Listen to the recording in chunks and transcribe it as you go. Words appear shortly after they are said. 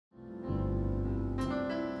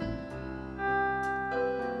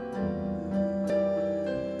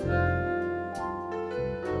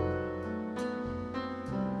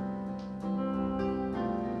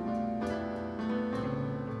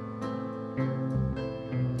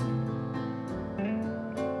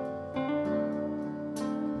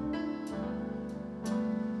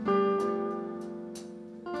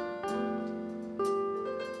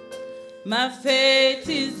My faith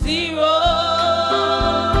is zero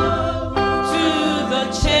to the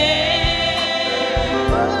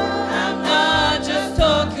change. I'm not just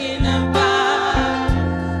talking about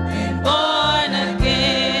being born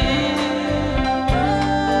again.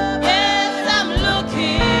 Yes, I'm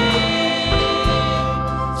looking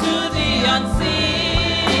to the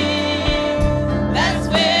unseen. That's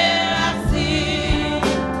where I see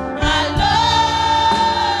my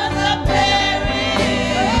Lord's appearing.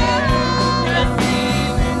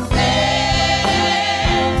 Receiving faith,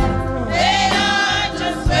 they are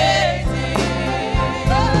just waiting.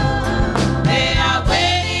 They are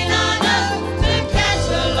waiting on us to catch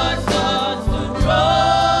the Lord's thoughts, to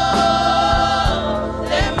draw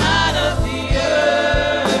them out of the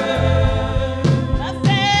earth. My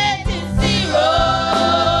faith is zero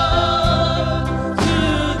to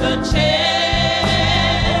the change.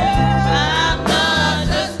 I'm not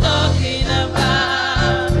just talking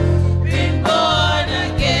about being born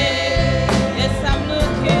again. Yes, I'm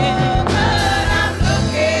looking, but I'm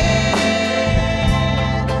looking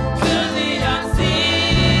to the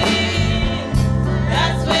unseen.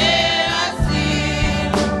 That's where I see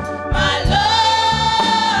my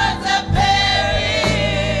Lord's appearing.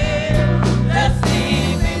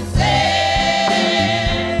 Receiving saints,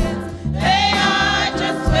 they are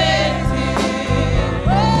just waiting.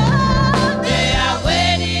 They are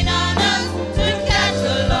waiting on us to catch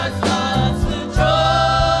the Lord's thoughts, to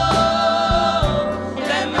draw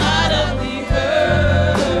them out of the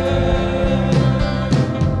earth.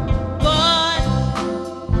 God,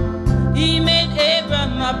 He made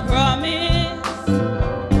Abram a promise.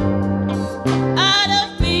 Out of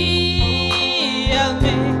thee I'll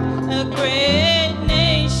make a great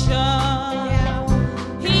nation.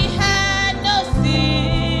 He had no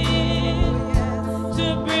seed to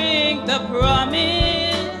bring the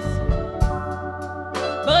promise,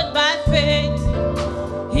 but by faith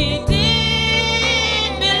he did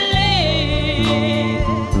believe,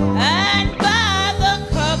 and by the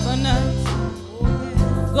covenant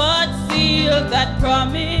God sealed that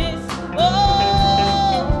promise.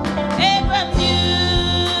 Oh, Abraham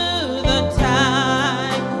knew the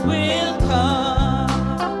time will come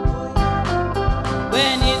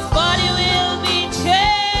when his body will be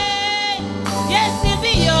changed. Yes, he'll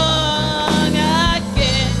be young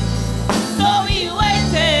again. So he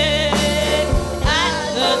waited at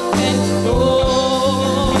the tent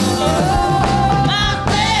door. My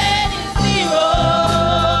faith is zero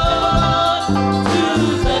to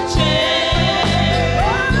the change.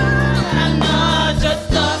 I'm not just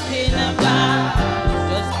talking about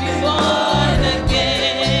just be born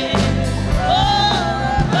again. Oh,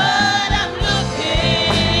 but I'm looking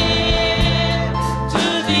to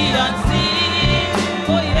the unseen.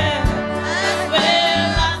 Oh yeah, that's where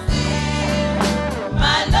I see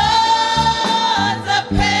my Lord's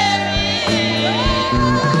appearing.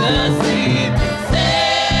 The sleeping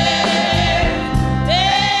saints,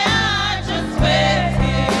 they are just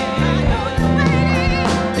waiting.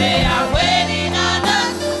 They are waiting on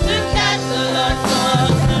us to catch the Lord's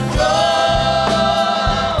thoughts, to draw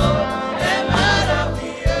them out of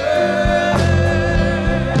the earth.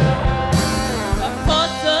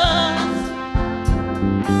 Apostles,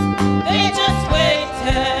 they just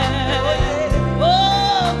waited.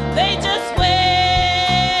 Oh, they just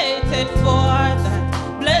waited for that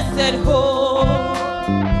blessed hope.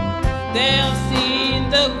 They have seen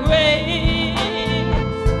the grace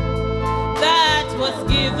that was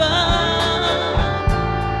given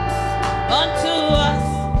unto us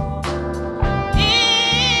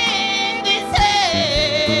in this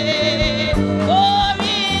age, or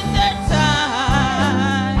in their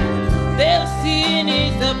time. They've seen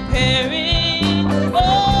his appearing.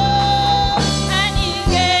 Oh, and he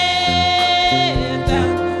gave them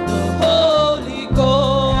the Holy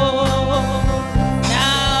Ghost.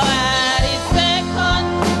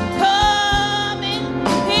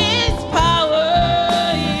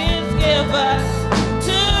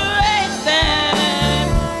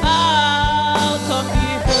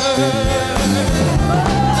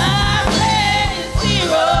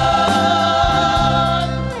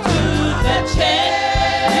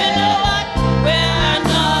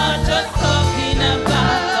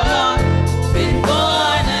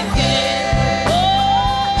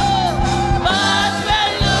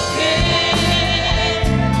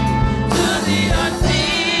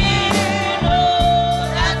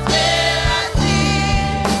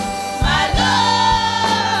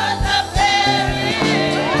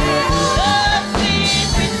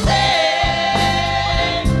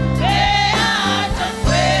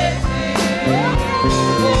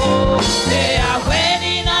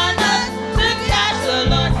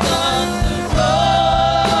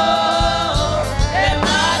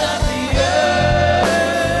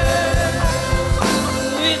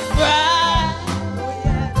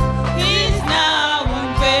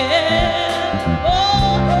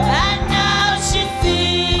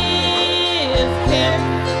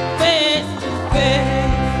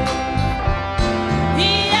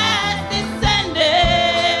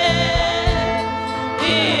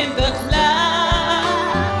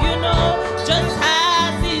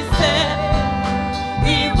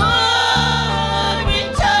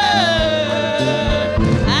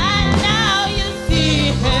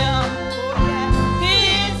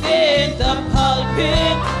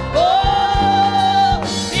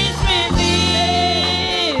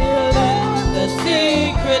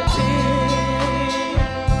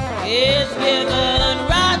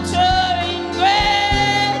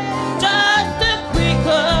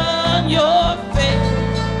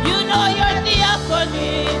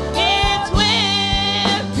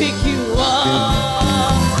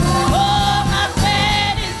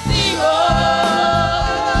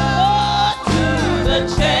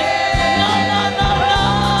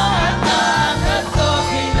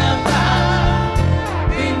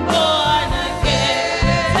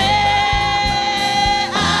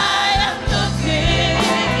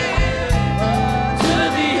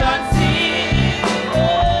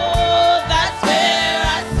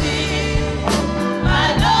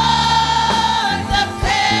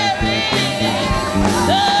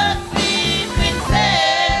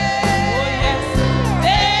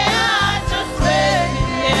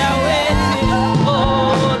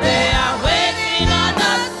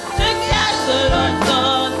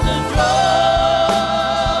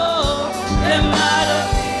 them out of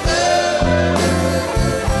the earth.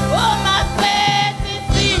 Oh, my faith is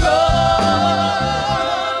zero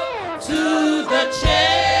to the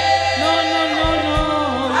change. No, no, no, no.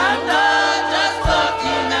 I'm not just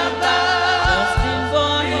talking about Just been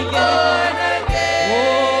born born again. again.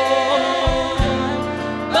 Oh,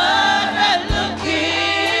 But I'm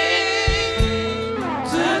looking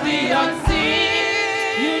to the unseen.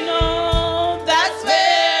 you know, That's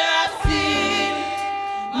where I see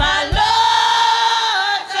my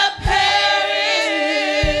Lord appearing.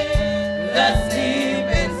 The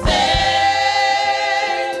sleeping saints,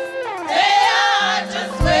 they are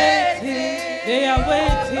just waiting. they are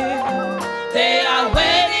waiting. They are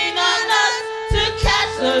waiting on us to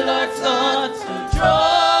catch the Lord's thoughts to draw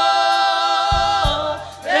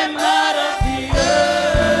them out of the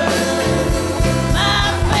earth. My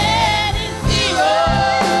faith is zero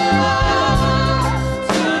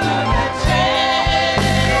to the change.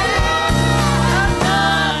 I'm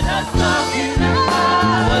not just talking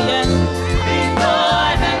about Oh, yes. being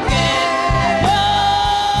born again. Oh,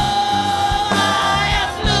 I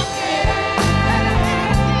am looking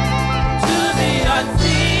to the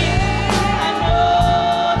unseen. I know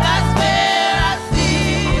that's where I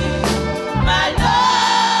see my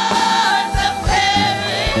Lord's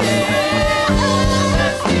appearing. The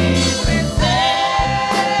sleeping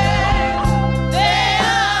saints, they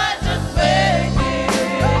are just waiting.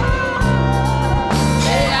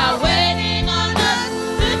 They are waiting on us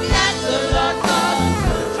to catch the Lord's thoughts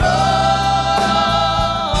to draw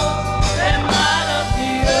them out of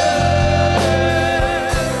the earth.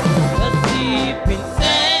 The sleeping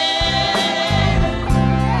saints,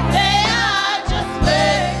 they are just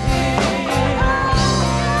waiting.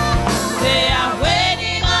 They are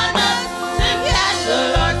waiting on us to catch the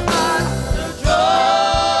Lord's thoughts to draw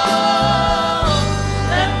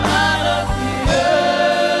them out of the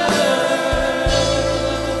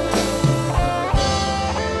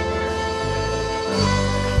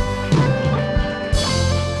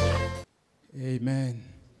Amen.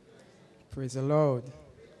 Praise the Lord.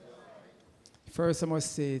 First, I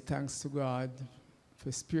must say thanks to God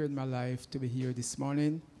for sparing my life to be here this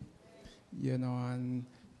morning, and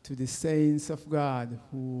to the saints of God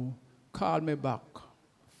who called me back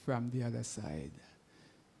from the other side.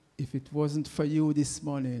 If it wasn't for you this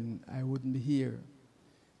morning, I wouldn't be here,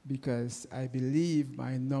 because I believe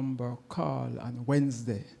my number called on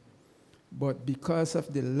Wednesday. But because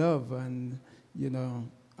of the love and,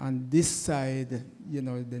 on this side,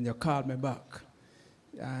 then you called me back.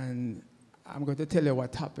 And I'm going to tell you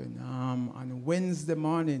what happened. On Wednesday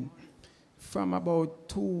morning, from about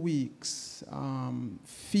 2 weeks,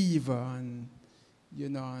 fever and,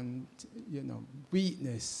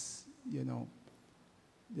 weakness,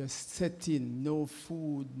 just set in, no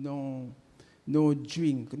food, no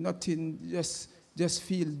drink, nothing, just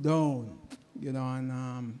feel down,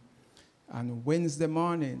 and Wednesday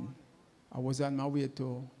morning, I was on my way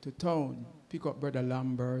to town, pick up Brother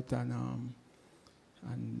Lambert and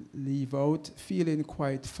leave out, feeling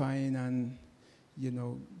quite fine and,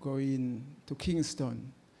 going to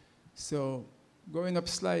Kingston. So going up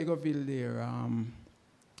Sligoville there,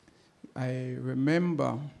 I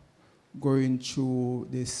remember going through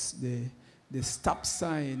the stop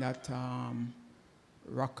sign at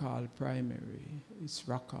Rockall Primary. It's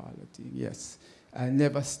Rockall, I think, yes. I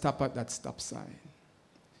never stop at that stop sign.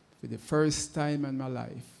 For the first time in my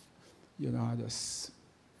life, I just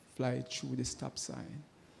fly through the stop sign.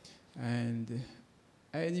 And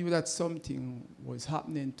I knew that something was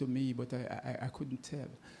happening to me, but I couldn't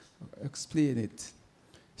explain it.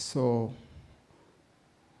 So,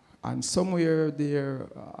 and somewhere there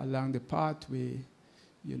along the pathway,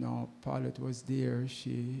 Paulette was there.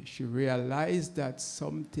 She realized that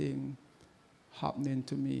something happening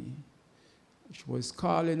to me. She was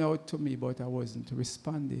calling out to me, but I wasn't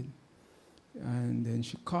responding. And then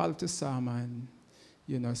she called to Sam, and,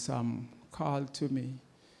 Sam called to me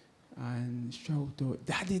and shouted,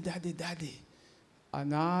 "Daddy, Daddy, Daddy."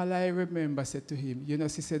 And all I remember said to him,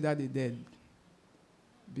 she said, "Daddy dead,"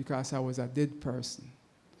 because I was a dead person.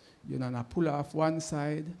 And I pull off one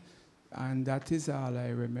side, and that is all I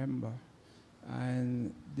remember.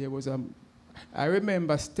 And there was I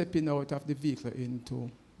remember stepping out of the vehicle into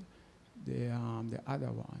the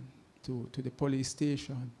other one, to the police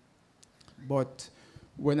station. But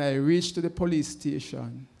when I reached to the police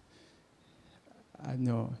station, I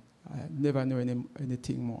never know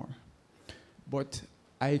anything more. But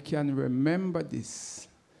I can remember this,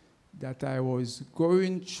 that I was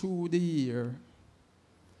going through the year,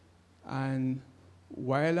 and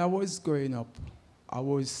while I was growing up, I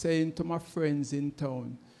was saying to my friends in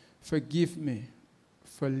town, "Forgive me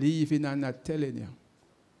for leaving and not telling you.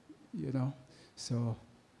 You know? So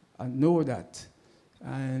I know that.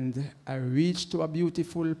 And I reached to a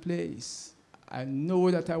beautiful place. I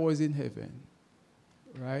know that I was in heaven.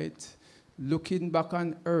 Right? Looking back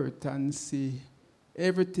on earth and see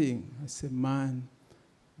everything, I say, man,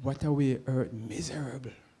 what a way earth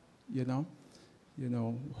miserable, you know? You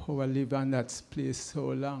know, how I live on that place so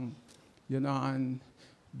long, you know,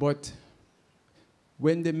 but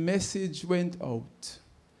when the message went out,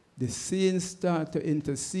 the saints start to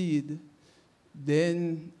intercede,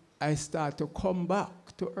 then I start to come back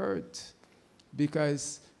to earth.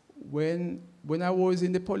 Because when I was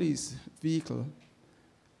in the police vehicle,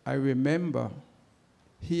 I remember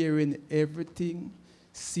hearing everything,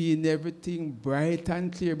 seeing everything bright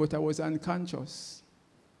and clear, but I was unconscious,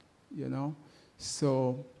 you know.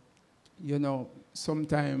 So, you know,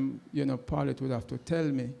 sometime, you know, Paulette would have to tell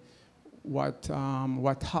me what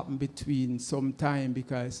happened between some time,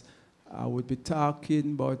 because I would be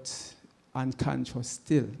talking but unconscious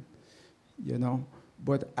still, you know.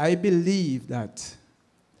 But I believe that,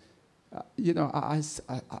 you know, I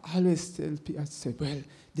always tell people, I say, well,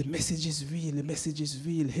 the message is real, the message is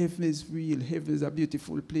real, heaven is real, heaven is a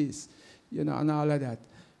beautiful place, you know, and all of that.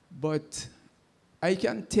 But I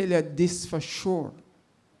can tell you this for sure.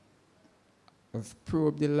 I've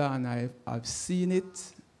probed the land, I've seen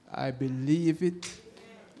it, I believe it.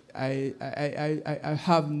 I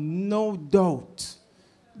have no doubt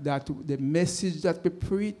that the message that we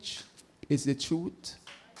preach is the truth.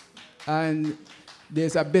 And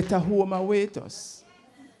there's a better home await us.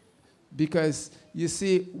 Because you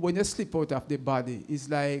see, when you slip out of the body, it's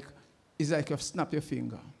like you snap your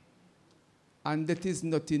finger. And that is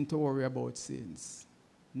nothing to worry about, saints.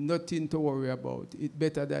 Nothing to worry about. It's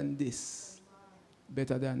better than this.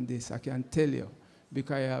 Better than this, I can tell you.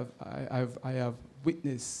 Because I have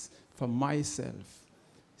witnessed for myself.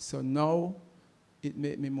 So now, it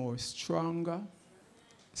made me more stronger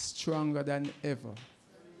than ever.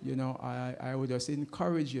 You know, I would just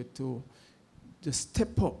encourage you to just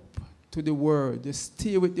step up to the word, just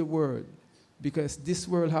stay with the word, because this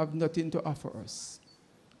world have nothing to offer us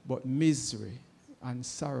but misery and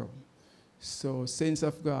sorrow. So, saints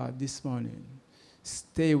of God, this morning,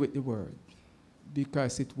 stay with the word,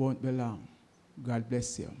 because it won't be long. God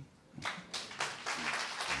bless you.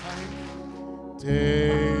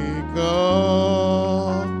 Take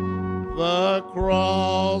up the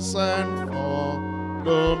cross and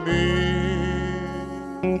follow me.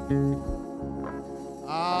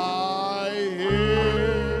 I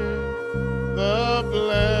hear the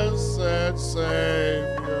blessed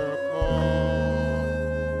Savior call.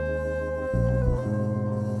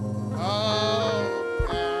 How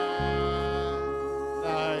can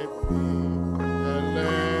I be a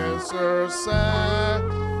lesser sacrifice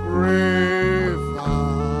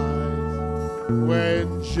when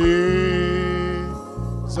Jesus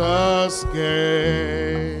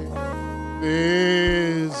gave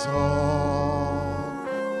his all?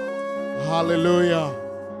 Hallelujah.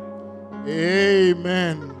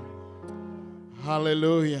 Amen.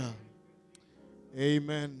 Hallelujah.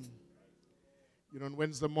 Amen. You know, on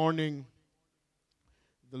Wednesday morning,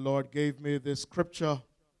 the Lord gave me this scripture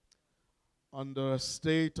under a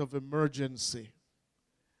state of emergency.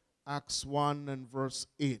 Acts 1 and verse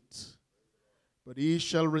 8. But ye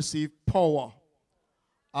shall receive power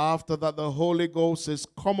after that the Holy Ghost is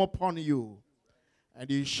come upon you, and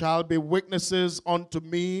ye shall be witnesses unto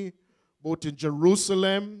me both in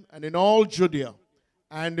Jerusalem and in all Judea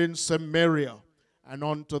and in Samaria and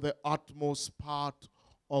unto the utmost part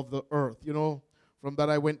of the earth. You know, from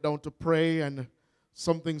that I went down to pray, and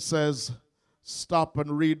something says, stop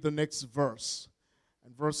and read the next verse.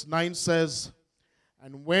 And verse 9 says,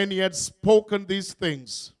 and when he had spoken these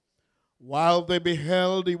things, while they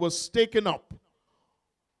beheld, he was taken up,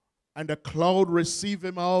 and a cloud received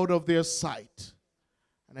him out of their sight.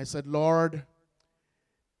 And I said, Lord,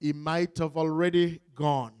 he might have already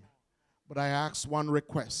gone, but I asked one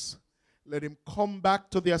request. Let him come back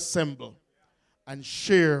to the assembly and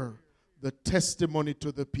share the testimony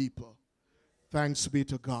to the people. Thanks be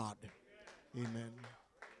to God. Amen.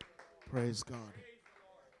 Praise God.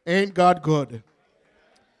 Ain't God good?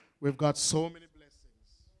 We've got so many blessings.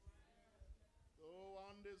 So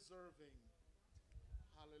undeserving.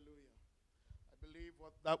 Hallelujah. I believe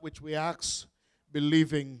that which we ask,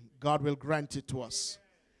 believing God will grant it to us.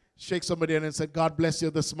 Shake somebody and say, God bless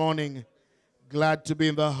you this morning. Glad to be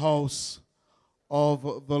in the house of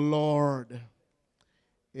the Lord.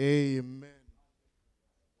 Amen.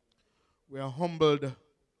 We are humbled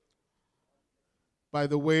by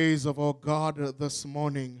the ways of our God this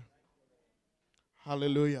morning.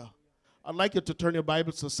 Hallelujah. I'd like you to turn your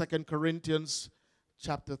Bibles to 2 Corinthians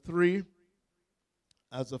chapter 3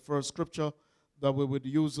 as the first scripture that we would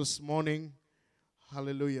use this morning.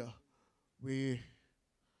 Hallelujah. We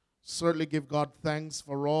certainly give God thanks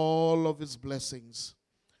for all of his blessings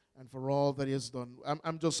and for all that he has done.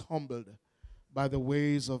 I'm just humbled by the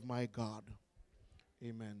ways of my God.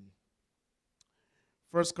 Amen.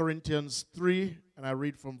 1 Corinthians 3, and I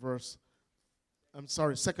read from 2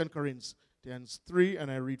 Corinthians 3, and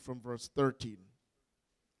I read from verse 13.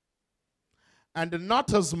 And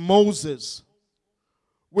not as Moses,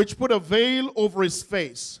 which put a veil over his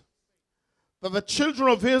face, that the children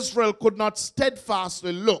of Israel could not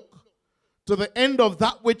steadfastly look to the end of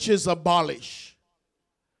that which is abolished.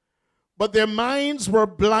 But their minds were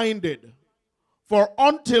blinded, for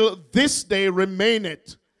until this day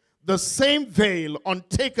remaineth the same veil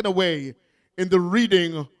untaken away in the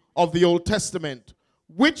reading of the Old Testament,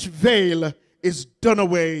 which veil is done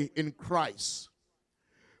away in Christ.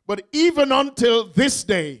 But even until this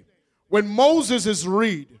day, when Moses is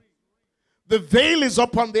read, the veil is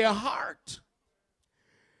upon their heart.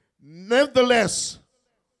 Nevertheless,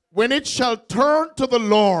 when it shall turn to the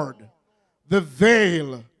Lord, the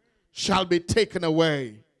veil shall be taken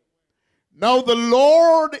away. Now the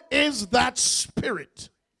Lord is that Spirit,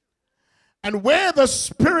 and where the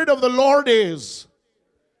Spirit of the Lord is,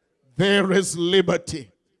 there is liberty.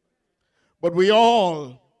 But we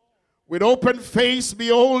all, with open face,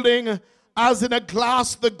 beholding as in a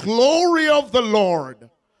glass the glory of the Lord,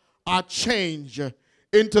 are changed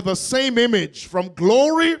into the same image from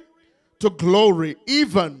glory to glory,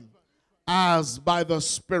 even as by the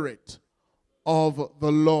Spirit of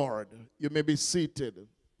the Lord. You may be seated.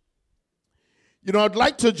 You know, I'd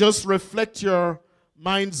like to just reflect your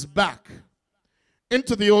minds back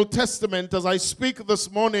into the Old Testament as I speak this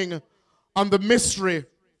morning on the mystery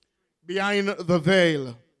behind the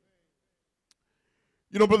veil.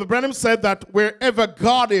 You know, Brother Branham said that wherever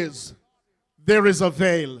God is, there is a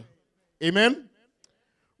veil. Amen?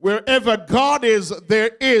 Wherever God is,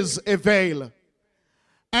 there is a veil.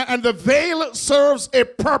 And the veil serves a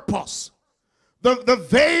purpose. The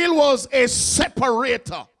veil was a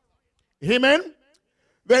separator. Amen?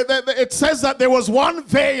 It says that there was one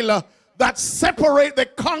veil that separated the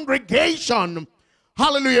congregation,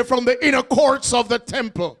 hallelujah, from the inner courts of the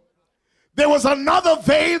temple. There was another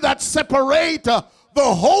veil that separated the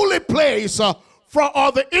holy place or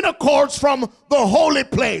the inner courts from the holy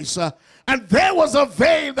place. And there was a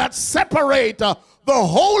veil that separated the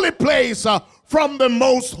holy place from the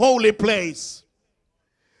most holy place.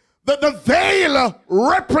 The veil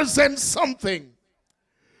represents something.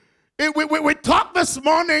 We talked this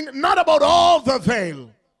morning not about all the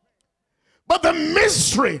veil, but the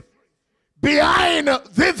mystery behind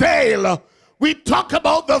the veil. We talk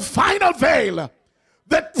about the final veil,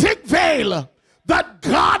 the thick veil that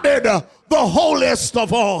guarded the holiest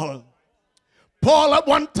of all. Paul at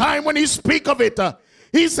one time when he speak of it,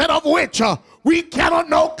 he said, of which we cannot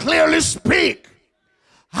now clearly speak,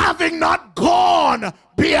 having not gone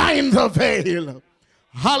behind the veil.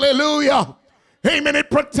 Hallelujah. Amen.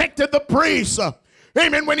 It protected the priest.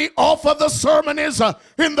 Amen. When he offered the sermons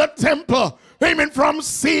in the temple. Amen. From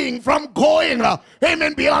seeing, from going.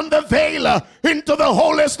 Amen. Beyond the veil into the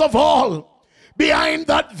holiest of all. Behind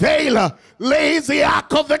that veil lays the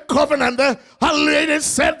Ark of the Covenant. Hallelujah. It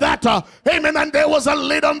said that. Amen. And there was a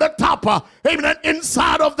lid on the top. Amen. And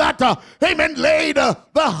inside of that, amen, laid the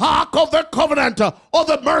Ark of the Covenant or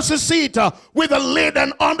the mercy seat with a lid.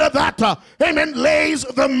 And under that, amen, lays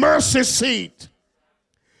the mercy seat.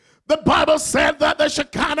 The Bible said that the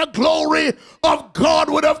Shekinah glory of God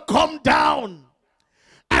would have come down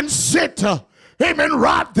and sit, amen,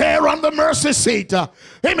 right there on the mercy seat.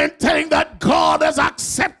 Amen, telling that God has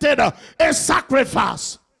accepted a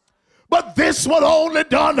sacrifice. But this was only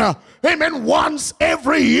done, amen, once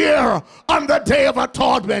every year on the Day of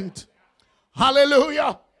Atonement.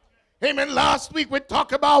 Hallelujah. Amen. Last week we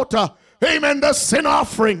talked about, amen, the sin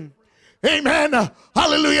offering. Amen.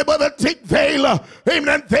 Hallelujah. But the thick veil,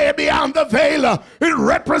 amen, there beyond the veil, it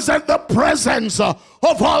represents the presence of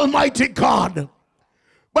Almighty God.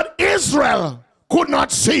 But Israel could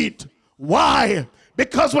not see it. Why?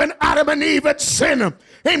 Because when Adam and Eve had sinned,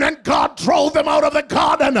 amen, God drove them out of the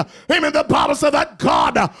garden. Amen. The Bible said that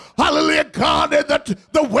God, hallelujah, guarded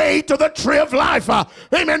the way to the tree of life.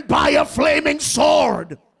 Amen. By a flaming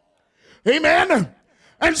sword. Amen.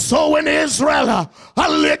 And so when Israel,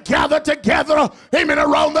 hallelujah, gathered together, amen,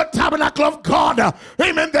 around the tabernacle of God,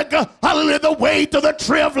 amen, hallelujah, the way to the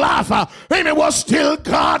tree of life, amen, was still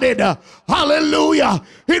guarded. Hallelujah.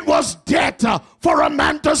 It was death for a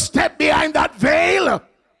man to step behind that veil.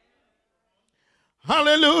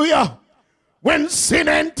 Hallelujah. when sin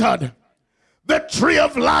entered, the tree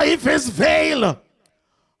of life is veiled.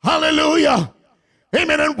 Hallelujah.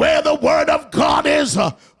 Amen. And where the word of God is,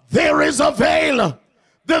 there is a veil.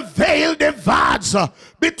 The veil divides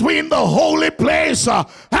between the holy place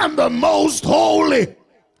and the most holy.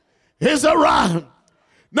 Is a right.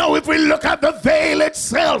 Now if we look at the veil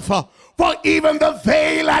itself, for even the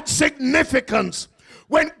veil had significance.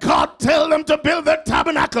 When God told them to build the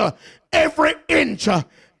tabernacle, every inch,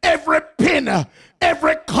 every pin,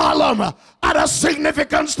 every column had a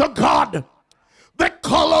significance to God. The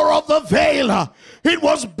color of the veil, it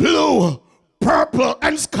was blue, purple,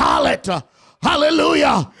 and scarlet.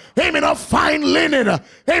 Hallelujah. Amen. A fine linen.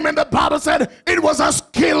 Amen. The Bible said it was a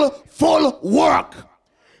skillful work.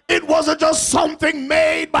 It wasn't just something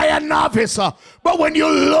made by a novice, but when you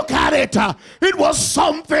look at it, it was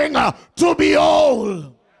something to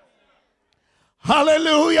behold.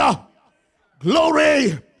 Hallelujah.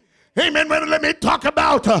 Glory. Amen. Let me talk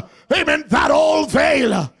about, amen, that old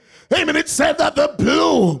veil. Amen. It said that the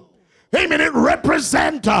blue, amen, it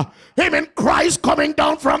represents, amen, Christ coming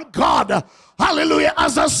down from God. Hallelujah.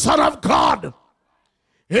 As the Son of God.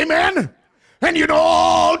 Amen. And you know,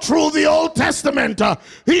 all through the Old Testament,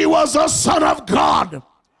 he was a Son of God.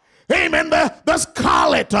 Amen. The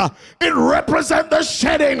scarlet, it represents the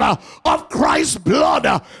shedding of Christ's blood.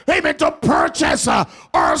 Amen. To purchase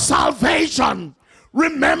our salvation.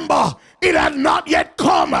 Remember, it had not yet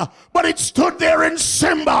come, but it stood there in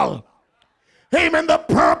symbol. Amen. The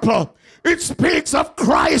purple, it speaks of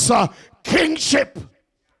Christ's kingship.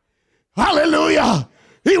 Hallelujah.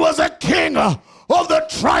 He was a king of the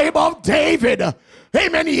tribe of David.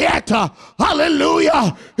 Amen. Yet,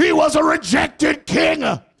 hallelujah, he was a rejected king.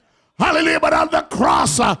 Hallelujah. But on the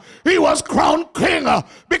cross, he was crowned king,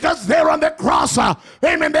 because there on the cross,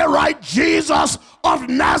 amen, they write Jesus of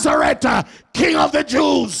Nazareth, King of the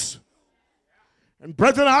Jews. And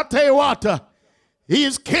brethren, I'll tell you what, he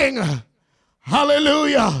is king.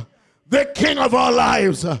 Hallelujah. The king of our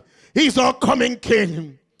lives. He's our coming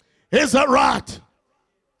king. Is that right?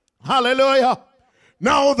 Hallelujah.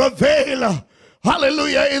 Now the veil,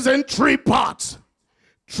 hallelujah, is in three parts.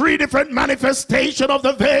 Three different manifestations of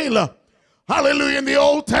the veil. Hallelujah. In the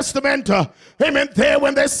Old Testament, amen, there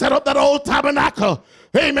when they set up that old tabernacle,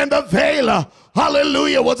 amen, the veil,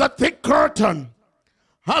 hallelujah, was a thick curtain.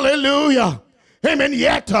 Hallelujah. Amen.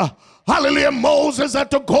 Yet, hallelujah, Moses had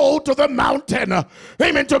to go to the mountain,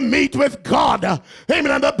 amen, to meet with God.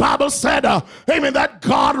 Amen. And the Bible said, amen, that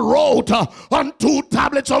God wrote on 2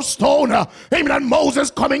 tablets of stone. Amen. And Moses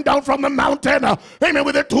coming down from the mountain, amen,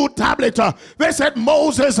 with the 2 tablets. They said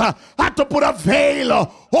Moses had to put a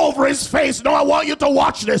veil over his face. Now I want you to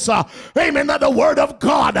watch this. Amen. That the word of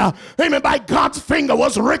God, amen, by God's finger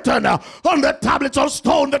was written on the tablets of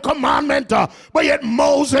stone, the commandment. But yet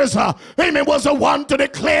Moses, amen, was the one to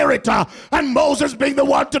declare it. And Moses being the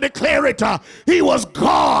one to declare it, he was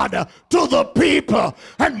God to the people.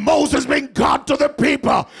 And Moses being God to the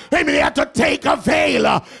people, amen, he had to take a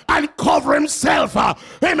veil and cover himself.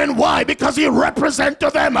 Amen. Why? Because he represented to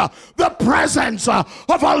them the presence of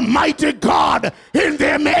Almighty God in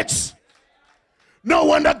their midst. No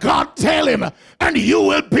wonder God tell him, and you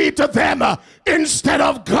will be to them instead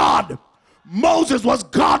of God. Moses was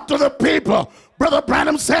God to the people. Brother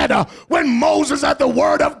Branham said, when Moses had the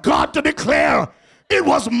word of God to declare, it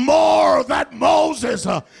was more than Moses.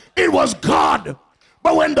 It was God.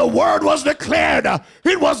 But when the word was declared,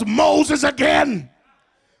 it was Moses again.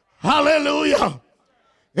 Hallelujah.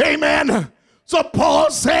 Amen. So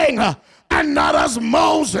Paul saying, and not as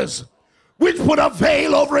Moses, which put a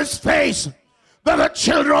veil over his face, that the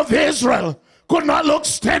children of Israel could not look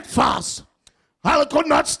steadfast. I could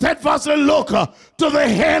not steadfastly look to the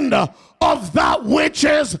hand of that which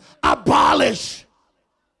is abolished.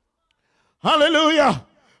 Hallelujah.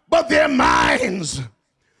 But their minds,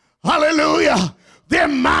 hallelujah, their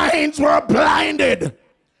minds were blinded.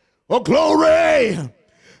 Oh, glory.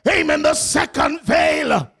 Amen. The second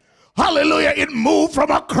veil, hallelujah, it moved from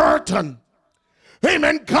a curtain,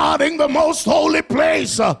 amen, guarding the most holy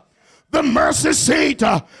place, the mercy seat,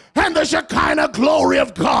 and the Shekinah glory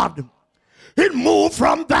of God. It moved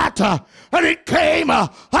from that, and it came,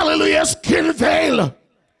 hallelujah, skin veil.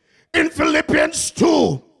 In Philippians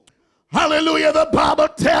 2, hallelujah, the Bible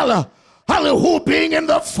tells, hallelujah, who being in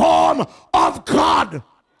the form of God,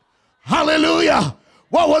 hallelujah,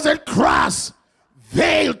 what was it? Cross,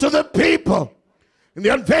 veil to the people. In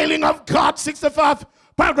the unveiling of God, 65,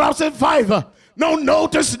 paragraph 5. Now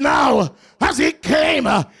notice now, as he came,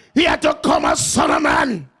 he had to come as Son of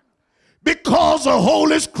Man. Because the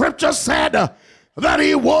Holy Scripture said that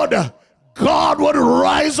he would, God would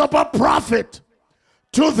rise up a prophet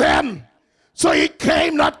to them. So he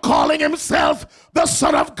came not calling himself the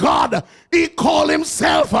Son of God. He called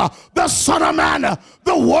himself the Son of Man,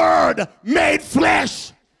 the Word made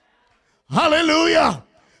flesh. Hallelujah.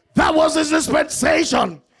 That was his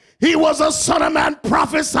dispensation. He was a Son of Man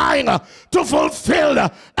prophesying to fulfill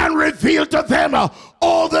and reveal to them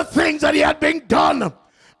all the things that he had been done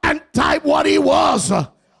and type what he was.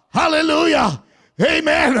 Hallelujah.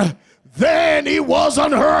 Amen. Then he was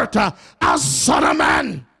on earth as Son of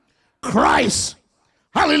Man. Christ.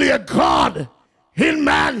 Hallelujah. God in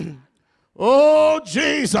man. Oh,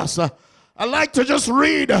 Jesus. I like to just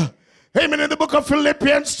read, amen, in the book of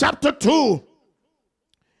Philippians chapter 2.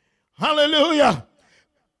 Hallelujah.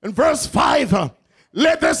 In verse 5,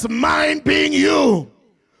 let this mind be in you,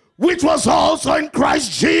 which was also in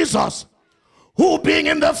Christ Jesus, who being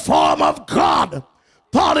in the form of God,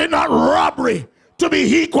 thought it not robbery to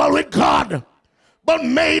be equal with God, but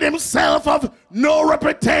made himself of no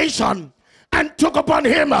reputation, and took upon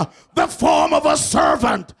him the form of a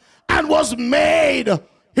servant, and was made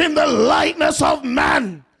in the likeness of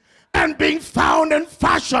man. And being found in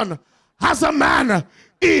fashion as a man,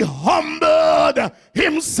 he humbled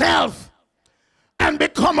himself and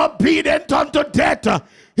become obedient unto death,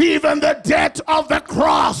 even the death of the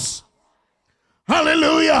cross.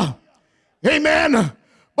 Hallelujah. Amen.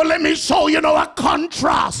 But let me show you now a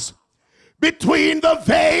contrast between the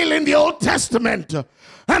veil in the Old Testament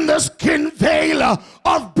and the skin veil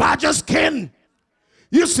of badger skin.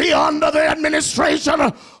 You see, under the administration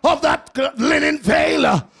of that linen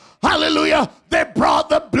veil, hallelujah, they brought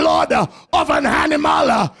the blood of an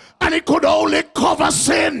animal and it could only cover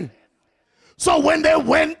sin. So when they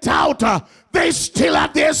went out, they still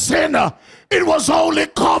had their sin. It was only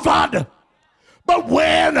covered. But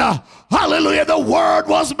when, hallelujah, the Word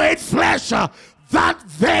was made flesh, that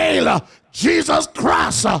veil, Jesus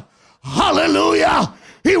Christ, hallelujah,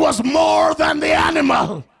 he was more than the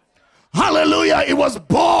animal. Hallelujah, he was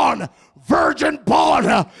born, virgin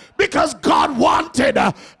born, because God wanted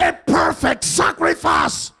a perfect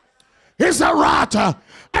sacrifice. Is that right?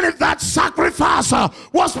 And if that sacrifice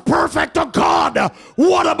was perfect to God,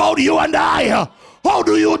 what about you and I? How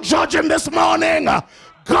do you judge him this morning?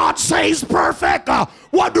 God says perfect.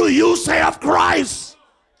 What do you say of Christ?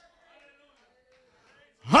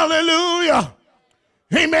 Hallelujah.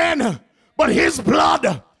 Amen. But his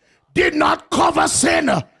blood did not cover sin.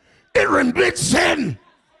 It removed sin.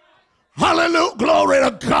 Hallelujah. Glory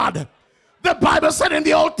to God. The Bible said in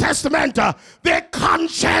the Old Testament, their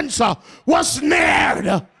conscience was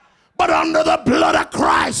snared. But under the blood of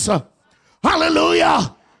Christ,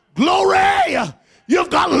 hallelujah, glory, you've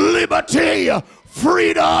got liberty,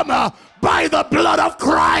 freedom by the blood of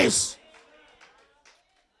Christ.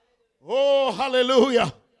 Oh,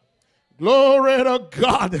 hallelujah. Glory to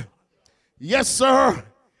God. Yes, sir.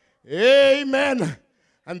 Amen.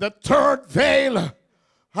 And the third veil,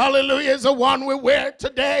 hallelujah, is the one we wear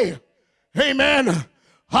today. Amen.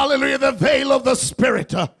 Hallelujah. The veil of the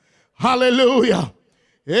Spirit. Hallelujah.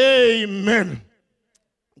 Amen.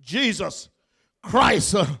 Jesus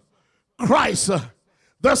Christ. Christ.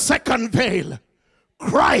 The second veil.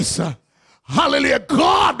 Christ. Hallelujah.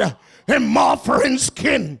 God immortal in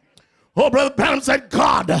skin. Oh, Brother Branham said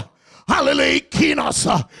God. Hallelujah,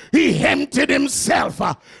 Kenos, he emptied himself.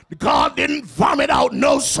 God didn't vomit out,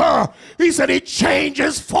 no sir. He said he changed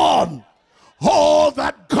his form. All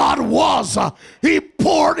that God was, he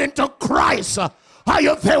poured into Christ. Are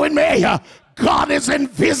you there with me? God is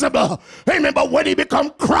invisible. Amen. But when he become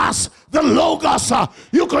cross, the Logos,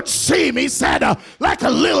 you could see him, he said, like a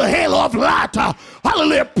little halo of light.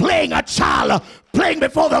 Hallelujah, playing a child, playing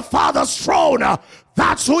before the Father's throne.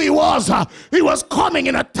 That's who he was. He was coming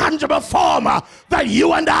in a tangible form that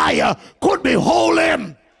you and I could behold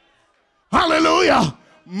him. Hallelujah.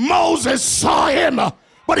 Moses saw him,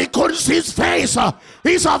 but he couldn't see his face.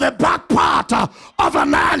 He saw the back part of a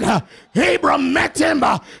man. Abraham met him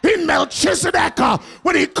in Melchizedek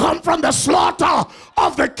when he come from the slaughter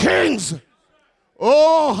of the kings.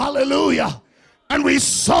 Oh, hallelujah. And we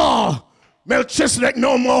saw Melchizedek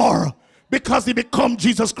no more because he become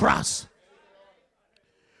Jesus Christ.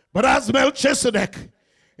 But as Melchizedek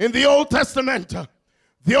in the Old Testament,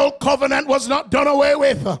 the old covenant was not done away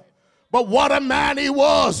with. But what a man he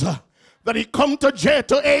was, that he come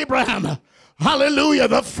to Abraham. Hallelujah,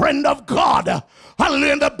 the friend of God.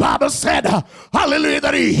 Hallelujah, and the Bible said, hallelujah,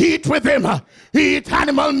 that he eat with him. He eat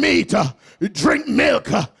animal meat, he drink milk.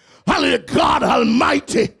 Hallelujah, God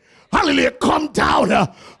Almighty. Hallelujah, come down.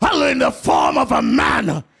 Hallelujah, in the form of a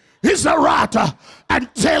man. He's a rat. And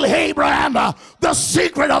tell Abraham the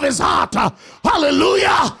secret of his heart.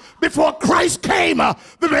 Hallelujah. before Christ came,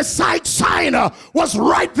 the Messiah sign was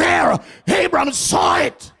right there. Abraham saw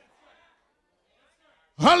it.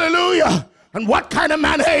 Hallelujah. And what kind of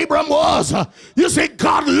man Abraham was? You see,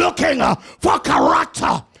 God looking for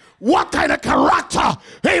character. What kind of character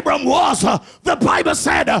Abraham was? The Bible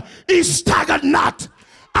said he staggered not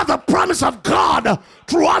at the promise of God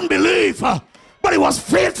through unbelief, but he was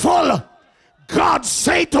faithful. God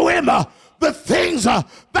said to him the things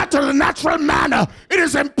that to the natural man it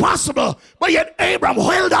is impossible, but yet Abraham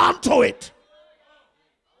held on to it.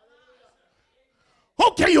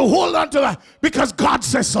 How can you hold on to that? Because God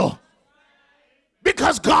says so.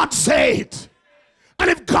 Because God said it. And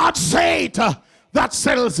if God said it, that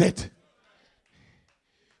settles it.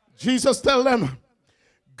 Jesus tell them,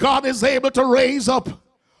 God is able to raise up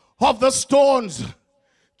of the stones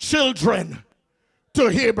children to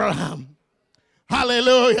Abraham.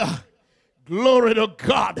 Hallelujah. Glory to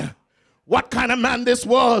God. What kind of man this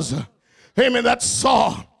was? Amen. That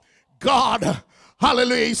saw God.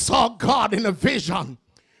 Hallelujah. He saw God in a vision.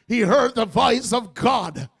 He heard the voice of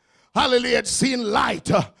God. Hallelujah. Had seen light.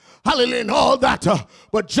 Hallelujah. And all that.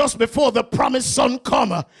 But just before the promised son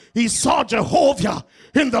come, he saw Jehovah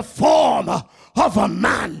in the form of a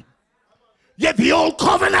man. Yet the old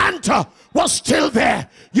covenant was still there.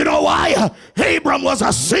 You know why? Abram was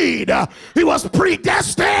a seed. He was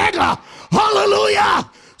predestined. Hallelujah.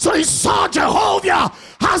 So he saw Jehovah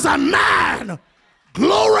as a man.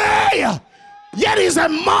 Glory. Yet he's a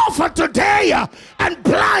morpher today, and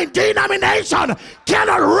blind denomination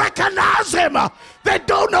cannot recognize him. They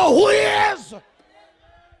don't know who he is.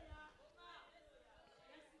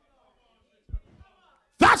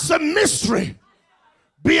 That's a mystery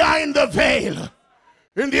behind the veil.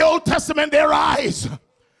 In the Old Testament, their eyes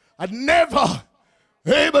are never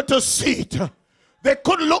able to see it. They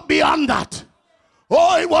couldn't look beyond that.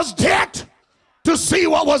 Oh, it was dead to see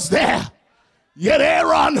what was there. Yet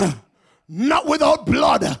Aaron, not without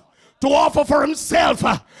blood, to offer for himself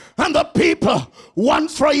and the people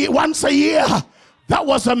once a year. That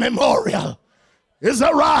was a memorial. Is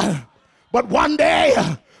that right? But one day,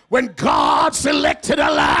 when God selected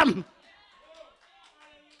a lamb,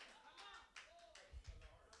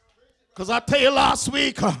 because I tell you last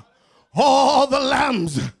week, all the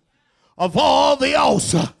lambs of all the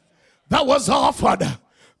house that was offered,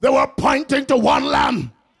 they were pointing to one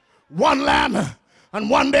lamb. One lamb. And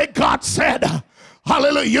one day God said,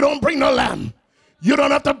 hallelujah, you don't bring no lamb. You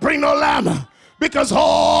don't have to bring no lamb. Because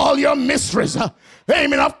all your mysteries,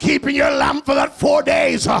 amen, of keeping your lamb for that 4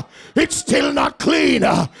 days, it's still not clean.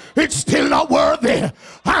 It's still not worthy.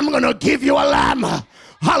 I'm going to give you a lamb.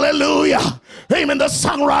 Hallelujah. Amen. The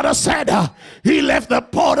songwriter said, he left the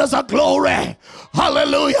borders of glory.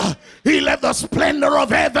 Hallelujah. He left the splendor of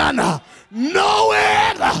heaven,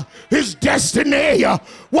 knowing his destiny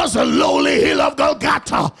was a lowly hill of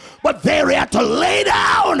Golgotha, but there he had to lay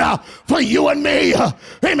down for you and me.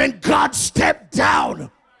 Amen. God stepped down.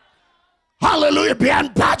 Hallelujah.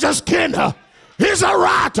 Beyond badger skin. He's a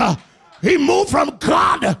rat. He moved from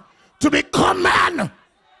God to become man.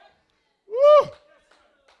 Woo.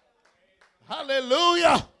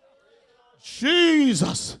 Hallelujah.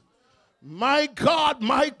 Jesus. My God,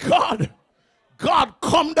 my God. God,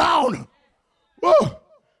 come down. Woo.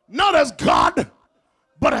 Not as God,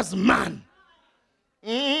 but as man.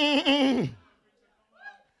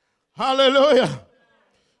 Hallelujah.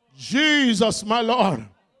 Jesus, my Lord.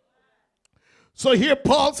 So here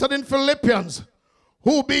Paul said in Philippians,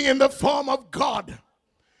 who being in the form of God,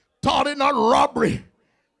 thought it not robbery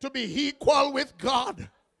to be equal with God.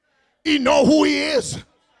 He know who he is.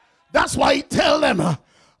 That's why he tell them,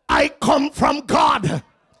 I come from God.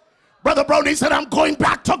 Brother Brownie said, I'm going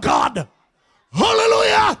back to God.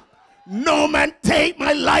 Hallelujah. No man take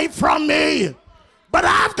my life from me, but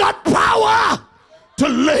I've got power to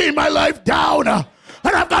lay my life down, and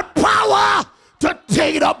I've got power to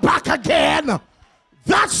take it up back again.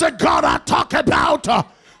 That's the God I talk about.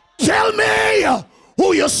 Tell me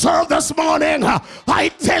who you serve this morning.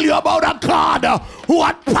 I tell you about a God who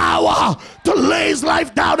had power to lay his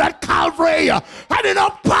life down at Calvary, and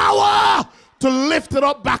enough power to lift it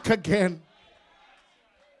up back again.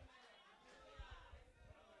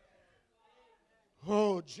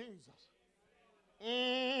 Oh, Jesus.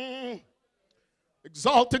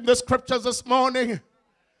 Exalting the scriptures this morning.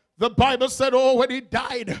 The Bible said, oh, when he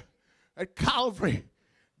died at Calvary,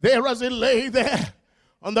 there as he lay there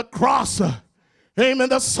on the cross, amen,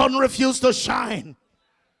 the sun refused to shine.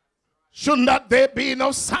 Should not there be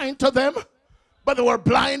no sign to them? But they were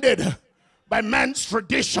blinded by man's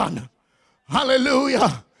tradition.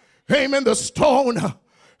 Hallelujah. Amen. The stone,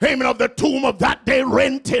 amen, of the tomb of that day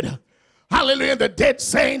rented. hallelujah, the dead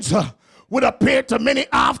saints would appear to many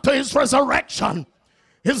after his resurrection.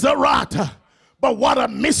 Is the rot. But what a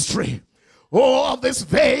mystery. Oh, of this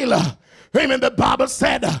veil. Amen. The Bible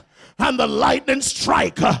said, and the lightning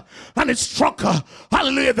strike, and it struck,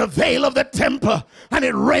 hallelujah, the veil of the temple, and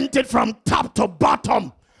it rent it from top to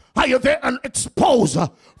bottom. Are you there? And exposed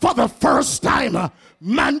for the first time,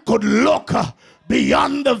 man could look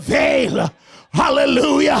beyond the veil.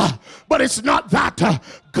 Hallelujah. But it's not that.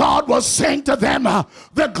 God was saying to them,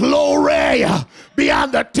 the glory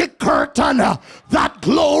beyond the thick curtain, that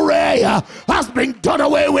glory has been done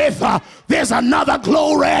away with. There's another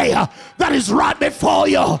glory that is right before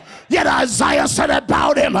you. Yet Isaiah said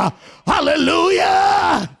about him,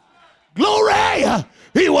 hallelujah, glory.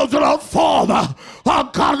 He was without form or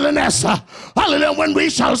godliness. Hallelujah. When we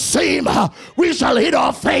shall see him, we shall hid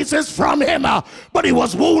our faces from him. But he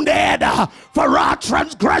was wounded for our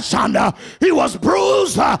transgression. He was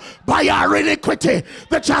bruised by our iniquity.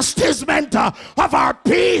 The chastisement of our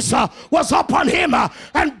peace was upon him.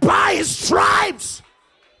 And by his stripes,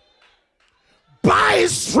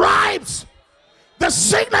 the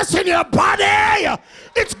sickness in your body,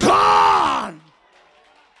 it's gone.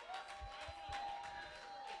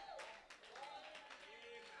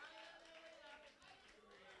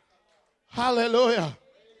 Hallelujah.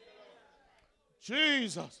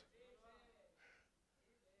 Jesus.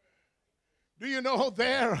 Do you know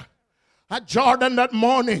there at Jordan that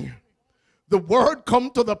morning, the word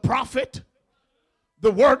come to the prophet, the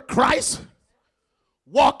word Christ,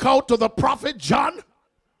 walk out to the prophet John,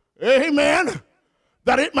 amen,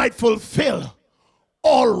 that it might fulfill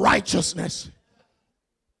all righteousness.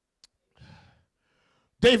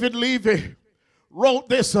 David Levy wrote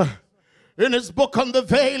this in his book on the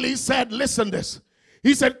veil. He said, listen this.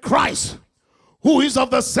 He said, Christ, who is of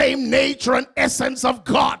the same nature and essence of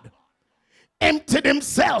God, emptied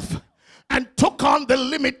himself and took on the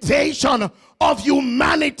limitation of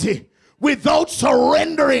humanity without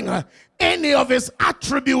surrendering any of his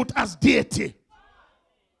attribute as deity.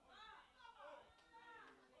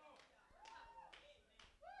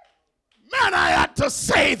 Man, I had to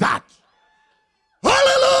say that.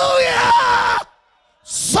 Hallelujah!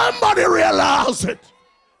 Somebody realize it.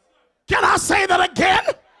 Can I say that again?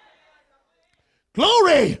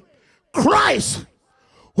 Glory. Christ,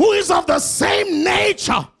 who is of the same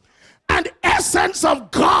nature and essence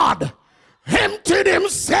of God, emptied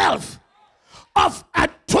himself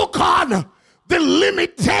and took on the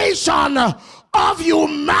limitation of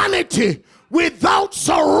humanity without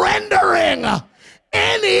surrendering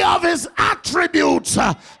any of his attributes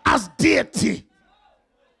as deity.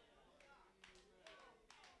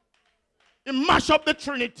 He mash up the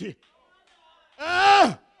Trinity.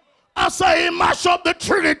 I say he mash up the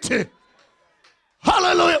Trinity.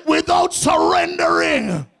 Hallelujah. Without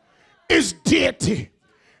surrendering his deity.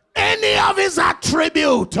 Any of his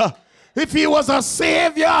attribute. If he was a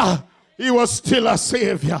savior, he was still a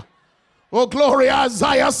savior. Oh, glory.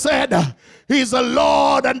 Isaiah said, he's a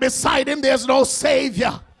Lord and beside him there's no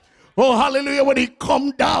savior. Oh, hallelujah. When he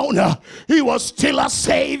come down, he was still a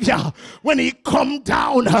savior. When he come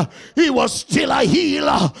down, he was still a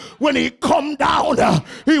healer. When he come down,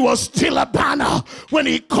 he was still a banner. When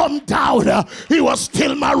he come down, he was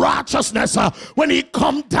still my righteousness. When he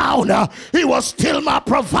come down, he was still my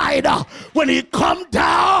provider. When he come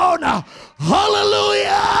down,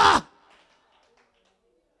 hallelujah,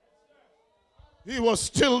 he was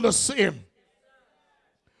still the same.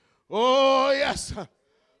 Oh, yes.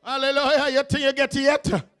 Hallelujah. You think you get it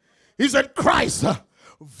yet? He said Christ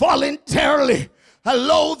voluntarily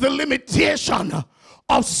allowed the limitation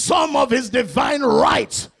of some of his divine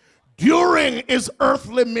rights during his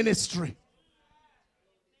earthly ministry.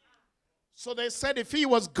 So they said if he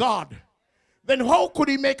was God, then how could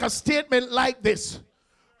he make a statement like this?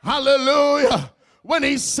 Hallelujah. When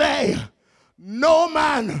he say, no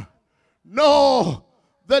man, no,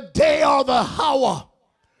 the day or the hour,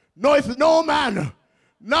 knoweth no man,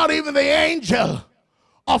 not even the angel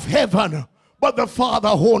of heaven, but the Father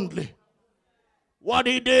only. What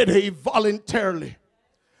he did, he voluntarily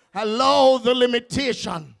allowed the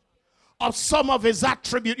limitation of some of his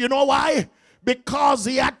attributes. You know why? Because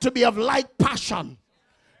he had to be of like passion,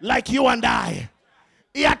 like you and I.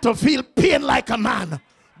 He had to feel pain like a man.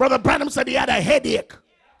 Brother Branham said he had a headache.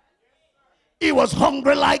 He was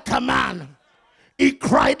hungry like a man. He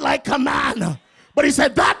cried like a man. But he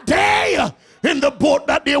said that day in the boat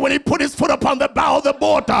that day when he put his foot upon the bow of the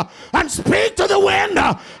boat and speak to the wind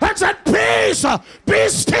and said, peace, be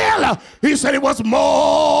still. He said it was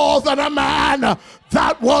more than a man.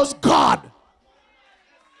 That was God.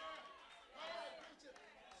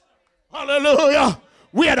 Hallelujah.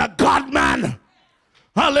 We are the God man.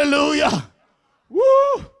 Hallelujah.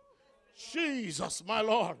 Woo. Jesus, my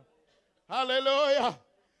Lord. Hallelujah.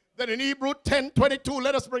 Then in Hebrew 10:22,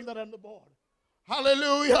 let us bring that on the board.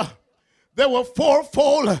 Hallelujah. There were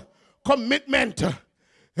fourfold commitment.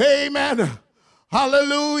 Amen.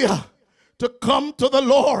 Hallelujah. To come to the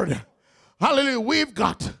Lord. Hallelujah. We've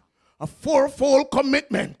got a fourfold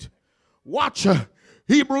commitment. Watch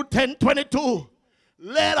Hebrew 10:22.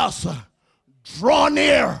 Let us draw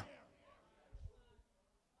near.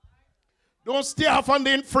 Don't stay off on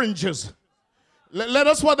the infringes. Let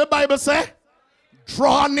us, what the Bible say?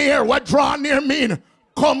 Draw near. What draw near mean?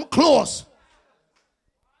 Come close.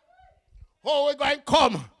 Oh, we're going to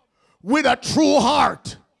come with a true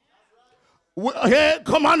heart. Hey,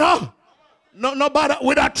 come on now. Nobody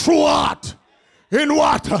with a true heart. In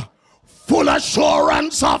what? Full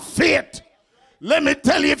assurance of faith. Let me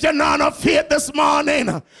tell you, if you're not of faith this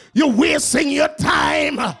morning, you're wasting your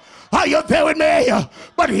time. Are you there with me?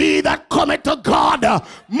 But he that cometh to God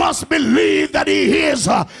must believe that he is,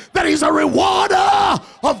 that he's a rewarder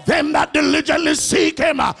of them that diligently seek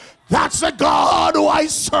him. That's the God who I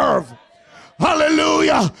serve.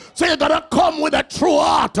 Hallelujah. So you gotta come with a true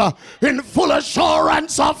heart, in full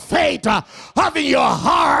assurance of faith, having your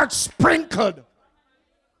heart sprinkled.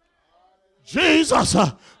 Jesus,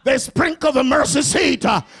 they sprinkled the mercy seat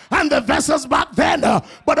and the vessels back then,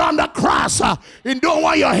 but on the cross, you don't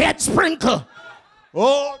want your head sprinkled.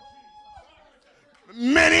 Oh,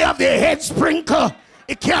 many of the head sprinkle,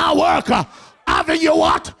 it can't work. Having your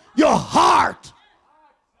what? Your heart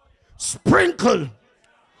sprinkled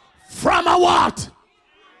from a what?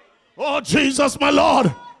 Oh, Jesus, my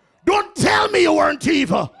Lord. Don't tell me you weren't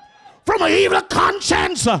evil. From an evil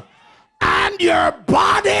conscience and your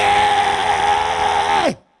body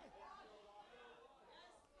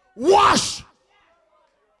wash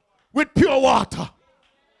with pure water.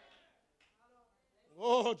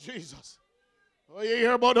 Oh, Jesus. Oh, you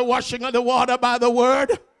hear about the washing of the water by the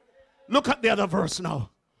word? Look at the other verse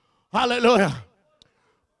now. Hallelujah.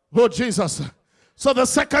 Oh, Jesus. So the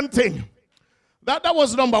second thing, that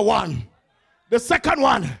was number one. The second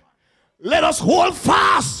one, let us hold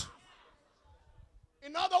fast.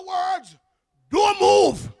 In other words, don't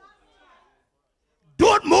move.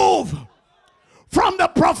 Don't move from the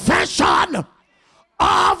profession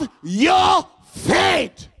of your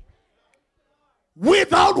faith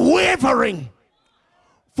without wavering.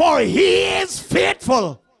 For he is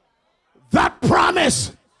faithful that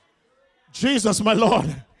promise. Jesus, my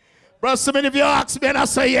Lord. Brother, so many of you ask me and I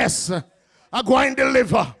say yes, I'm going to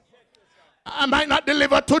deliver. I might not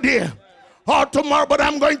deliver today or tomorrow, but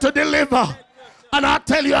I'm going to deliver. And I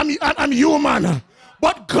tell you, I'm human.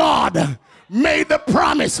 But God made the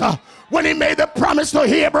promise. When he made the promise to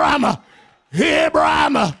Abraham,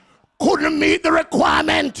 Abraham couldn't meet the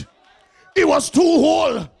requirement. He was too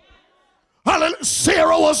old.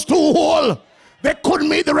 Sarah was too old. They couldn't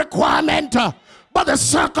meet the requirement. But the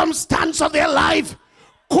circumstance of their life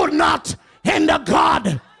could not hinder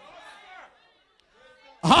God.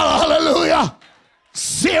 Hallelujah.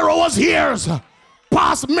 Sarah was years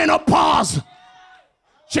past menopause.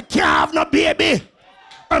 She can't have no baby.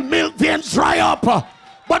 Her milk veins dry up.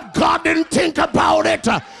 But God didn't think about it.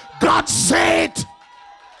 God said,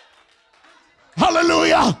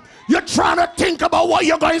 hallelujah. You're trying to think about what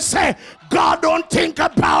you're going to say. God don't think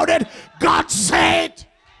about it. God said,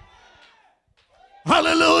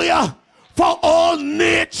 hallelujah. For all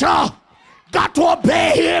nature got to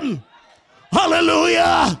obey him.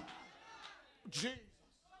 Hallelujah.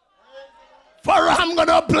 For I'm going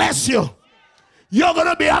to bless you. You're going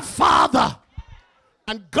to be a father.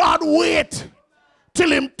 And God wait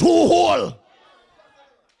till him too old.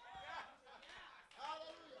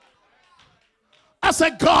 I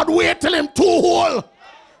said, God wait till him too old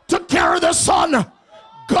to carry the son.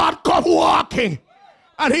 God come walking.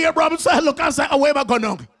 And Abraham said, look, I said, away am I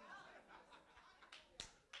going?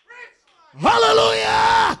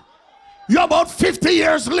 Hallelujah. You're about 50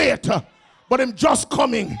 years later, but him just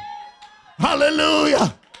coming.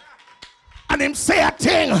 Hallelujah. And him say a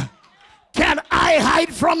thing. Can I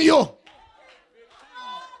hide from you?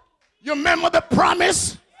 You remember the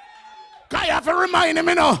promise? I have to remind him,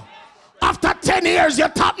 you know. After 10 years, you're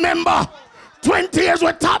top member. 20 years,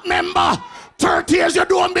 we're top member. 30 years, you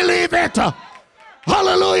don't believe it.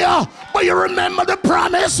 Hallelujah. But you remember the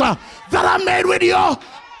promise that I made with you.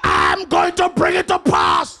 I'm going to bring it to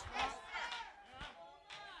pass.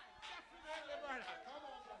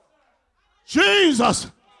 Jesus.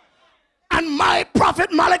 And my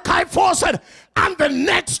prophet Malachi 4 said, and the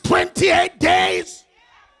next 28 days,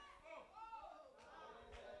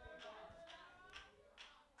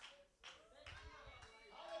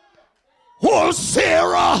 old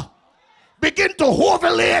Sarah begin to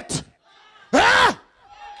ovulate. Huh?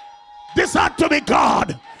 This had to be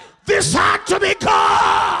God. This had to be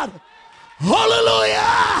God.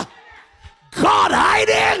 Hallelujah. God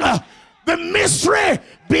hiding the mystery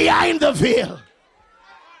behind the veil.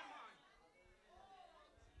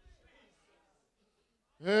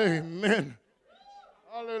 Amen.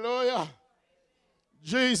 Hallelujah.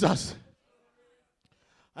 Jesus.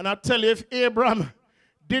 And I tell you, if Abraham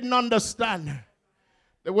didn't understand,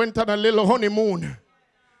 they went on a little honeymoon.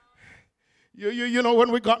 You know,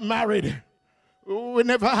 when we got married, we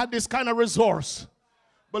never had this kind of resource.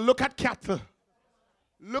 But look at cattle.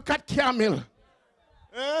 Look at camel.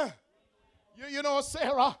 You know,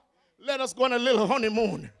 Sarah, let us go on a little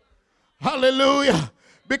honeymoon. Hallelujah.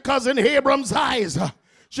 Because in Abraham's eyes,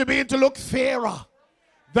 she began to look fairer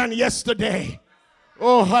than yesterday.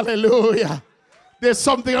 Oh, hallelujah. There's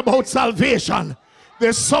something about salvation.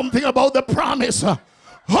 There's something about the promise.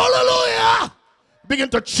 Hallelujah. Begin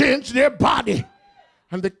to change their body.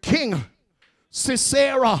 And the king says,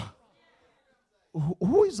 Sarah,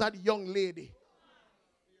 who is that young lady?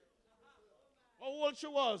 How old she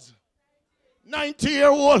was?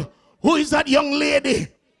 90-year-old. Who is that young lady?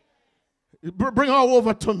 Bring her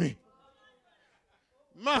over to me.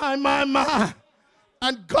 My.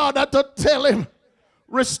 And God had to tell him,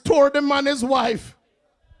 restore the man his wife.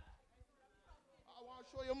 I want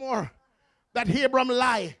to show you more. That Abraham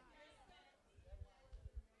lied.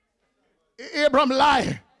 Abraham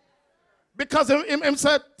lied. Because him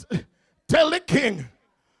said, tell the king,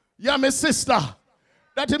 you're my sister,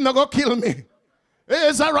 that him not going to kill me.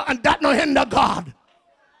 Is that right? And that no hinder God.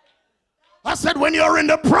 I said, when you're in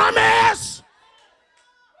the promise,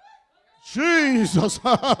 Jesus,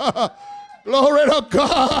 glory to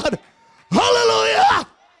God, hallelujah,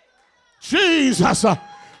 Jesus,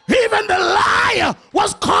 even the lie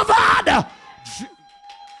was covered.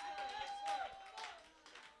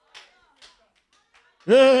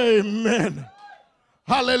 Amen.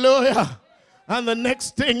 Hallelujah. And the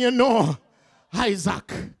next thing you know,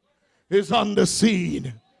 Isaac is on the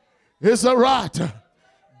scene. Is a rat.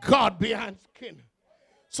 God behind skin.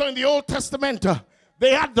 So in the Old Testament,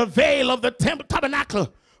 they had the veil of the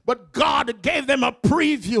tabernacle, but God gave them a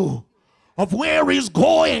preview of where he's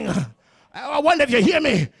going. I wonder if you hear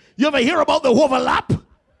me. You ever hear about the overlap?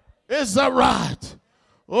 Is that right?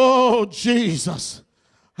 Oh, Jesus.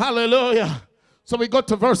 Hallelujah. So we go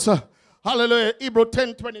to verse, hallelujah, Hebrew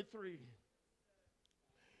 10:23.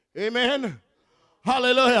 Amen.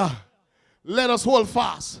 Hallelujah. Let us hold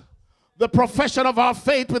fast the profession of our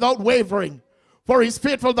faith without wavering, for he's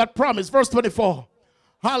faithful that promise. Verse 24.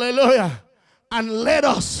 Hallelujah. And let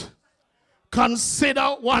us consider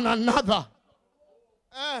one another.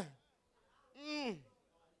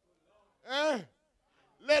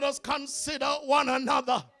 Let us consider one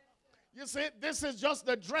another. You see, this is just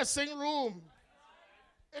the dressing room.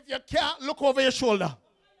 If you can't look over your shoulder,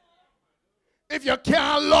 if you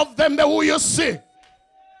can't love them the way you see,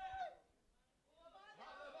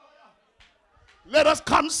 let us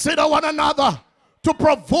consider one another to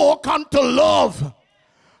provoke unto love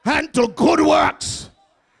and to good works.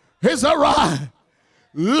 Is that right?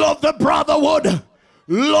 Love the brotherhood.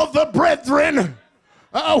 Love the brethren.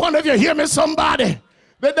 I wonder if you hear me, somebody.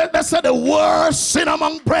 They said the worst sin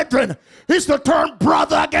among brethren is to turn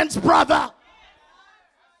brother against brother.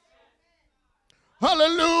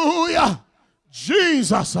 Hallelujah.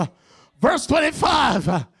 Jesus. Verse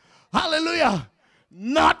 25. Hallelujah.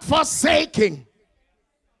 Not forsaking.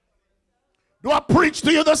 Do I preach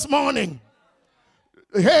to you this morning?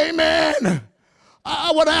 Amen.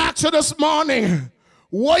 I want to ask you this morning,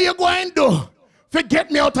 what are you going to do?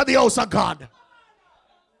 Forget me out of the house of God.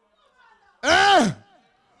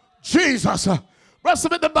 Jesus. Rest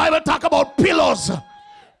of it, the Bible talk about pillars.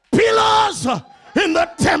 Pillars in the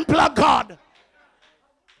temple of God.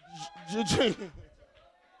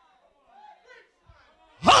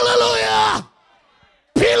 Hallelujah.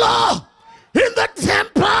 Pillar in the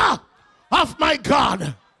temple of my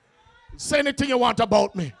God. Say anything you want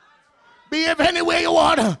about me. Behave any way you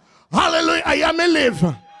want. Hallelujah. I am a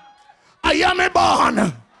live. I am a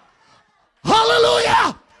born.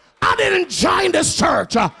 Hallelujah. I didn't join this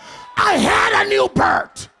church. I had a new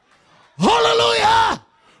birth. Hallelujah.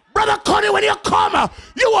 Brother Connie, when you come,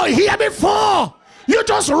 you were here before. You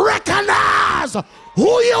just recognize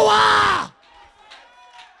who you are.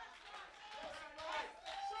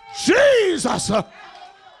 Jesus.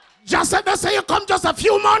 Just like they say you come just a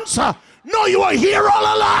few months. No, you were here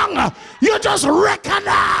all along. You just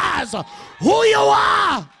recognize who you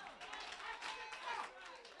are.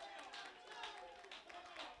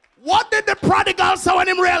 What did the prodigal say when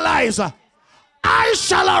he realized? I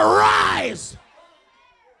shall arise.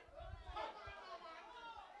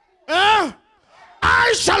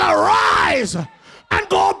 I shall arise and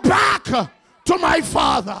go back to my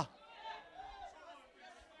Father.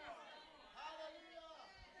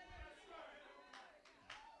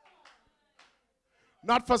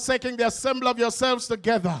 Not forsaking the assembly of yourselves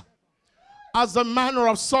together, as the manner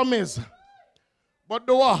of some is, but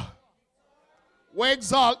do what? What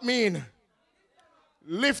exalt mean?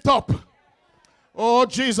 Lift up. Oh,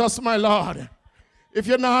 Jesus, my Lord. If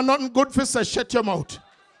you're not nothing good for say, shut your mouth.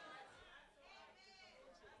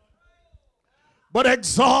 But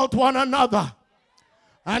exalt one another,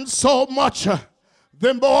 and so much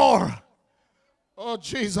the more. Oh,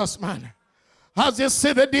 Jesus, man. As you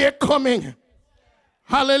see the day coming,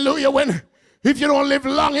 hallelujah, if you don't live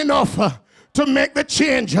long enough to make the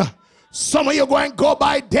change, some of you going to go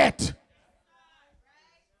by debt.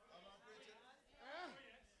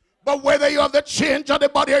 But whether you have the change of the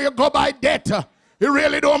body or you go by debt, it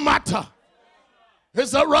really don't matter.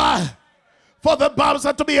 Is that right? For the Bible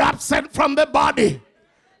said to be absent from the body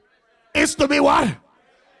is to be what?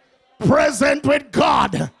 Present with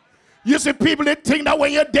God. You see, people that think that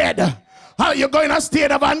when you're dead, you're going in a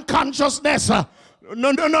state of unconsciousness. No.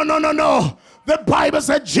 The Bible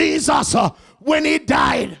said Jesus, when he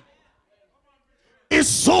died, his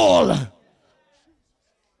soul,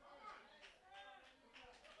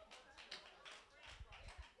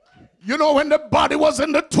 you know, when the body was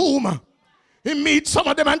in the tomb, he meets some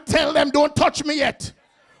of them and tell them, don't touch me yet,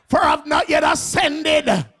 for I've not yet ascended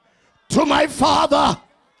to my Father.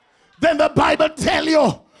 Then the Bible tell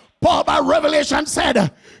you, Paul by revelation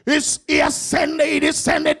said, he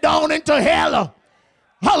descended down into hell.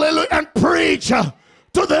 Hallelujah. And preach to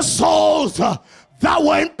the souls that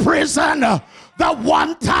were in prison, that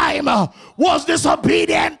one time was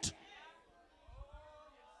disobedient.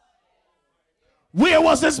 Where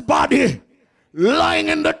was his body? Lying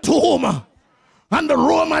in the tomb. And the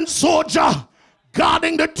Roman soldier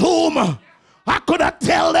guarding the tomb. I could have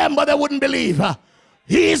told them, but they wouldn't believe.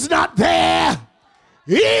 He's not there.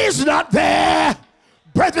 He's not there.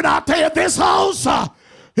 Brethren, I'll tell you, this house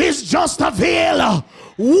is just a veil.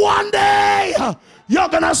 One day, you're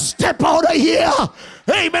going to step out of here.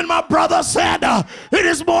 Amen. My brother said, it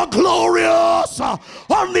is more glorious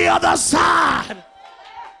on the other side.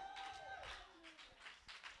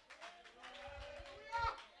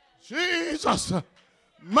 Jesus,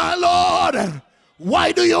 my Lord,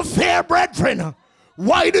 why do you fear, brethren?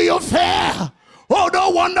 Why do you fear? Oh,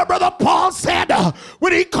 no wonder Brother Paul said,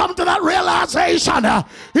 when he come to that realization,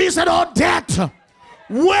 he said, oh, death,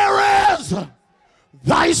 where is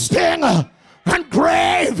thy sting? And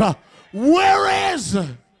grave, where is?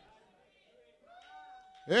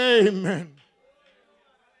 Amen.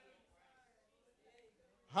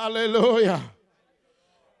 Hallelujah.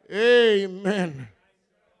 Amen.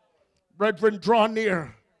 Brethren, draw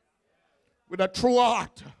near with a true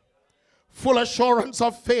heart, full assurance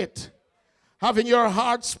of faith, having your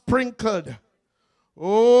heart sprinkled,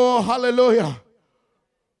 oh, hallelujah,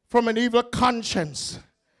 from an evil conscience,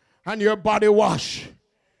 and your body washed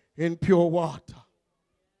in pure water.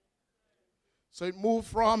 So it moved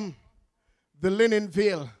from the linen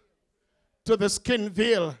veil to the skin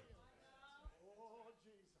veil. Oh,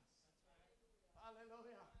 Jesus.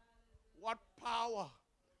 Hallelujah. What power.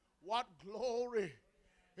 What glory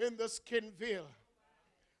in the skin veil.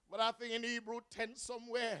 But I think in Hebrew 10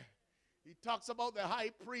 somewhere, he talks about the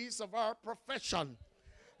high priest of our profession.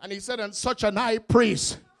 And he said, and such an high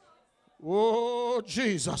priest, oh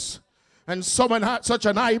Jesus, and such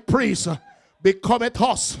an high priest becometh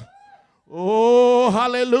us. Oh,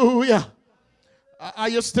 hallelujah. Are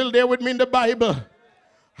you still there with me in the Bible?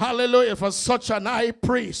 Hallelujah. For such an high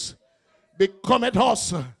priest becometh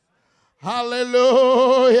us.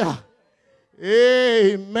 Hallelujah.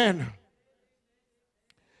 Amen.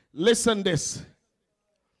 Listen this.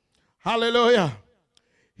 Hallelujah.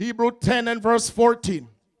 Hebrew 10 and verse 14.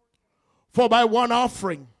 For by one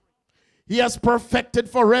offering he has perfected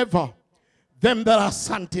forever them that are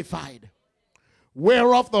sanctified,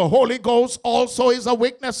 whereof the Holy Ghost also is a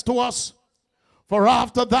witness to us. For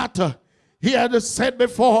after that he had said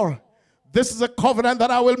before, this is a covenant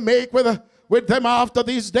that I will make with them after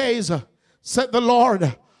these days, said the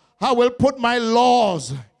Lord. I will put my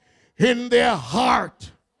laws in their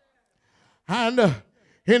heart, and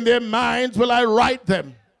in their minds will I write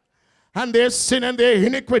them, and their sin and their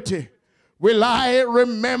iniquity will I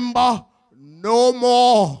remember no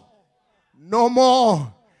more. No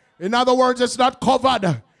more. In other words, it's not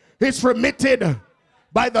covered. It's remitted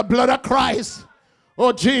by the blood of Christ.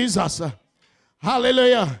 Oh, Jesus.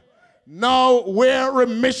 Hallelujah. Now, where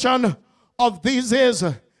remission of these is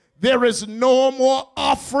there is no more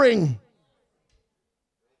offering.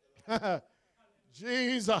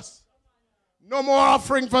 Jesus. No more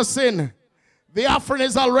offering for sin. The offering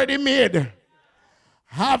is already made.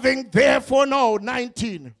 Having therefore, no,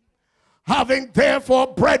 19. Having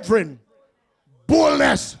therefore, brethren,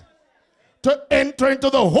 boldness to enter into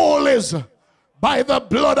the holies by the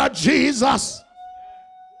blood of Jesus.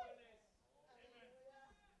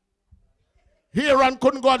 Aaron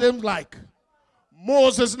couldn't go at him like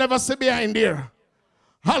Moses never sit behind here.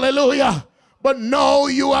 Hallelujah. But now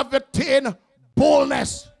you have attained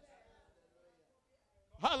boldness.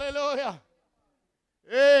 Hallelujah.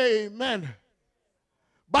 Amen.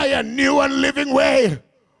 By a new and living way,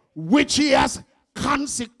 which he has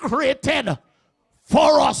consecrated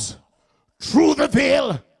for us through the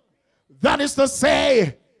veil. That is to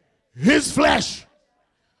say, his flesh.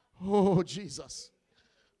 Oh, Jesus.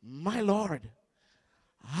 My Lord.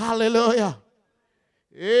 Hallelujah.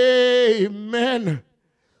 Amen.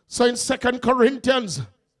 So in 2 Corinthians,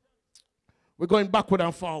 we're going backward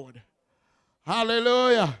and forward.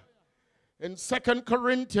 Hallelujah. In 2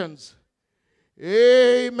 Corinthians,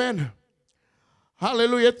 amen.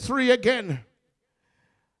 Hallelujah, 3 again.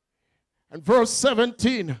 And verse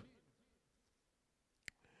 17.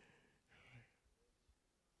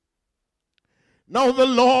 Now the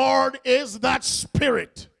Lord is that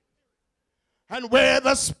Spirit. And where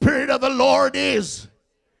the Spirit of the Lord is,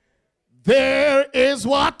 there is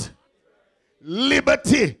what?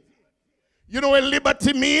 Liberty. You know what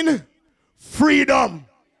liberty means? Freedom.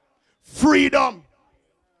 Freedom.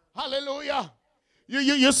 Hallelujah.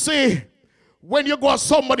 You see, when you go to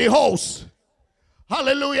somebody's house,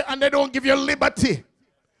 hallelujah, and they don't give you liberty,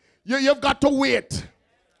 you've got to wait.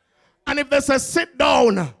 And if they say sit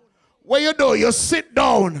down, what you do? You sit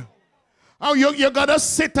down. Oh, you got to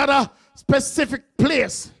sit at a specific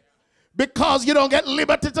place because you don't get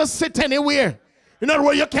liberty to sit anywhere. In other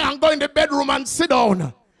words, you can't go in the bedroom and sit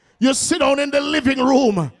down. You sit down in the living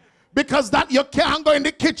room because that you can't go in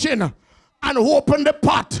the kitchen and open the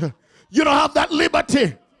pot. You don't have that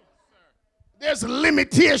liberty. There's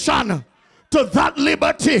limitation to that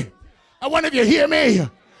liberty. I wonder if you hear me.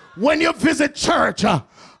 When you visit church,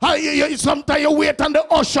 sometimes you wait on the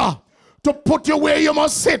usher to put you where you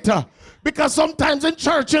must sit. Because sometimes in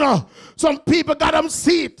church, some people got them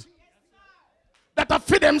seat that are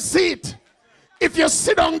fit them seat. If you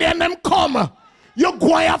sit down there and them come, you're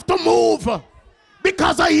going to have to move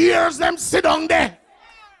because I hears them sit down there.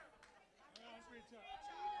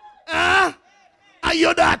 Are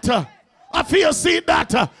you that? I feel see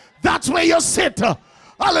that. That's where you sit.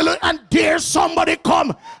 Hallelujah. And there somebody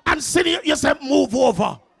come and sit here. You say, move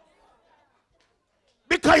over.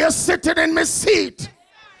 Because you're sitting in my seat.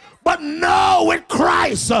 But now with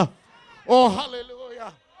Christ. Oh,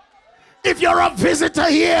 hallelujah. If you're a visitor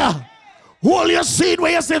here, hold your seat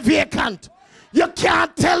where you say vacant. You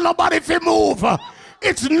can't tell nobody if you move.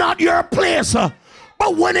 It's not your place.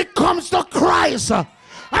 But when it comes to Christ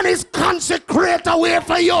and his consecrated way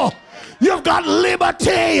for you, you've got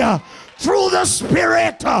liberty through the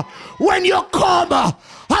Spirit. When you come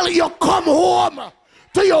home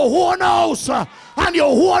to your own house and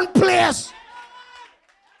your own place.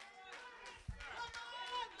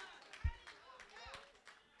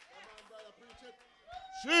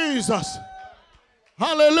 Jesus.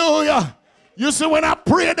 Hallelujah. You see, when I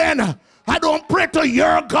pray then, I don't pray to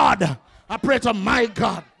your God. I pray to my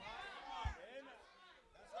God.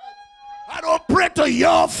 I don't pray to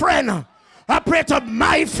your friend. I pray to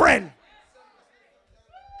my friend.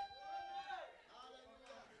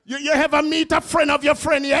 You ever meet a friend of your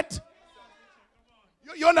friend yet?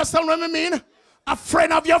 You understand what I mean? A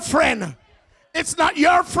friend of your friend. It's not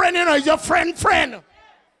your friend, it's your friend.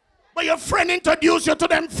 But your friend introduced you to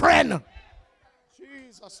them friend.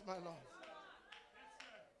 Jesus, my Lord.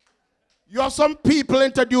 You have some people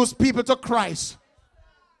introduce people to Christ.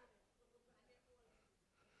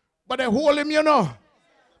 But they hold him,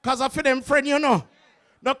 because of them friend,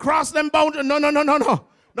 No cross them boundaries. No.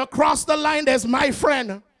 No cross the line. There's my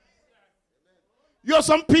friend. You have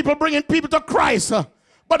some people bringing people to Christ.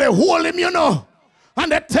 But they hold him,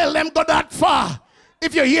 And they tell them go that far.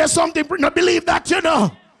 If you hear something, not believe that,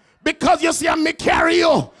 Because you see, I'm me carry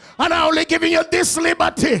you. And I'm only giving you this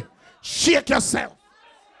liberty. Shake yourself.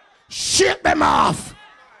 Shake them off.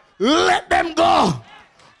 Let them go.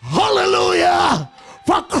 Hallelujah.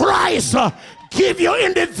 For Christ give you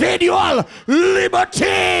individual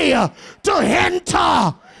liberty to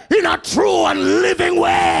enter in a true and living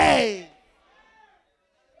way.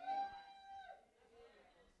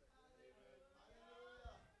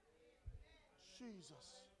 Jesus.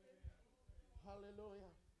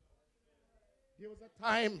 Hallelujah. There was a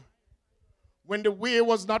time when the way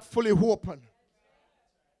was not fully open.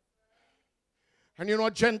 And you know, a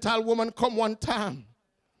Gentile woman come one time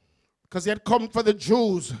because he had come for the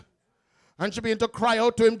Jews. And she began to cry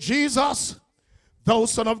out to him, Jesus, thou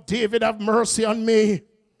son of David, have mercy on me.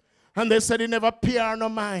 And they said, he never peer no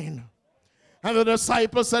mind. And the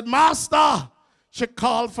disciples said, Master, she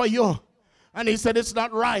called for you. And he said, it's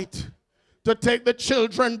not right to take the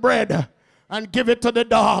children bread and give it to the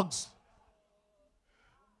dogs.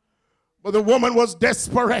 But the woman was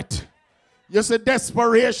desperate. You see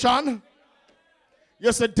desperation?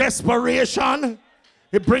 You see desperation?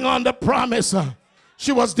 He bring on the promise.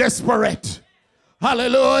 She was desperate.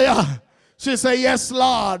 Hallelujah. She said, yes,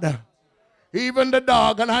 Lord. Even the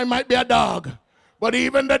dog, and I might be a dog, but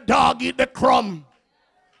even the dog eat the crumb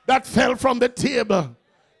that fell from the table.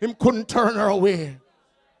 Him couldn't turn her away.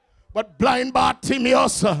 But blind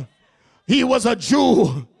Bartimaeus, he was a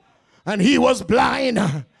Jew, and he was blind.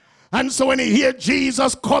 And so when he heard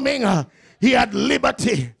Jesus coming, he had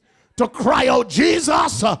liberty to cry out,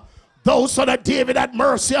 Jesus, thou son of David, have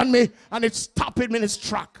mercy on me. And it stopped him in his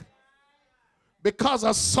track. Because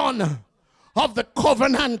a son of the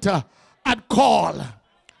covenant had called.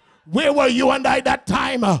 Where were you and I that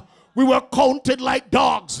time? We were counted like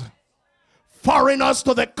dogs. Foreigners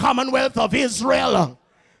to the commonwealth of Israel.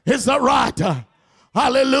 Is that right?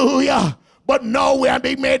 Hallelujah. But now we are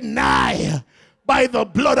being made nigh by the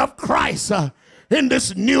blood of Christ in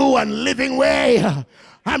this new and living way.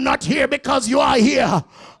 I'm not here because you are here.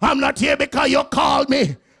 I'm not here because you called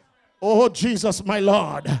me. Oh, Jesus, my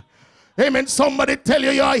Lord. Amen. Somebody tell you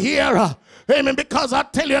you're here. Amen. Because I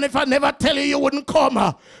tell you, and if I never tell you, you wouldn't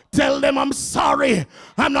come. Tell them I'm sorry.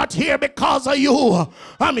 I'm not here because of you.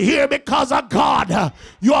 I'm here because of God.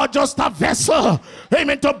 You are just a vessel.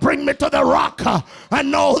 Amen. To bring me to the rock. I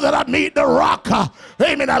know that I need the rock.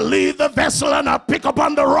 Amen. I leave the vessel and I pick up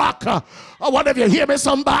on the rock. Oh, what if you hear me,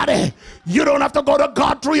 somebody? You don't have to go to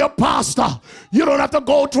God through your pastor. You don't have to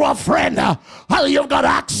go through a friend. You've got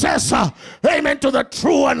access, amen, to the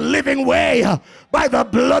true and living way by the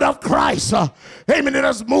blood of Christ. Amen. It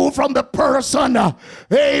has moved from the person,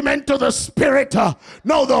 amen, to the spirit.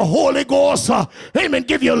 Now the Holy Ghost, amen,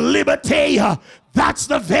 give you liberty. That's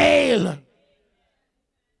the veil.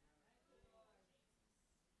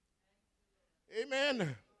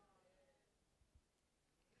 Amen.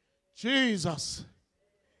 Jesus.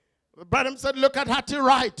 Branham said, look at Hattie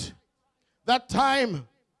Wright. That time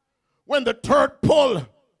when the third pull,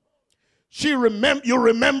 you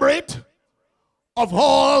remember it? Of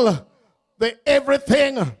all the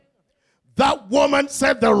everything, that woman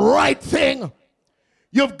said the right thing.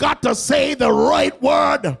 You've got to say the right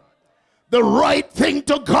word, the right thing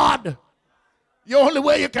to God. The only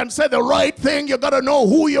way you can say the right thing, you got to know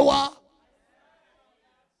who you are.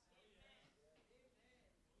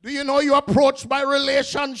 Do you know you're approached by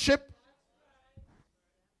relationship?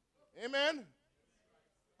 Amen.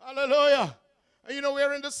 Hallelujah. And you know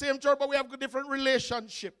we're in the same church, but we have a different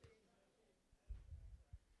relationship.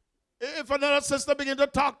 If another sister begin to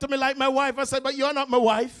talk to me like my wife, I said, but you're not my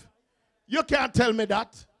wife. You can't tell me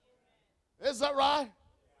that. Is that right?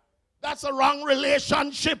 That's a wrong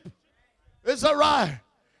relationship. Is that right?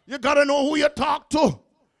 You got to know who you talk to.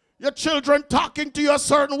 Your children talking to you a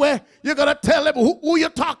certain way, you got to tell them who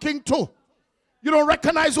you're talking to. You don't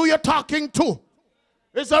recognize who you're talking to.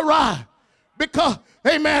 Is that right? Because,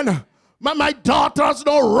 amen, my daughter has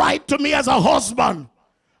no right to me as a husband.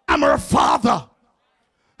 I'm her father.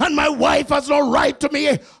 And my wife has no right to me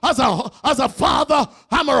as a father.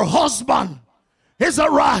 I'm her husband. Is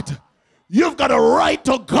that right? You've got a right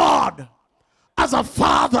to God as a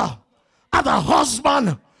father, as a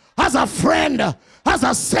husband, as a friend, as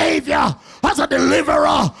a savior, as a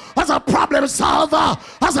deliverer, as a problem solver,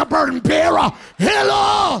 as a burden bearer.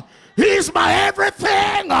 Hello, he's my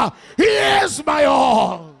everything. He is my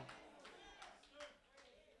all.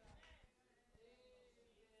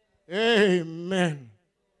 Amen.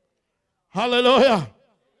 Hallelujah.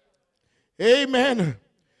 Amen.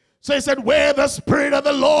 So he said, where the Spirit of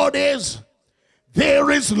the Lord is,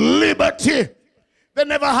 there is liberty. They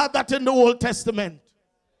never had that in the Old Testament.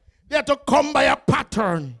 They had to come by a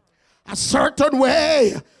pattern, a certain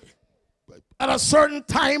way, at a certain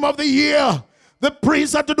time of the year. The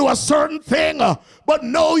priest had to do a certain thing, but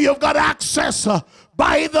now you've got access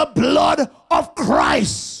by the blood of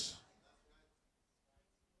Christ.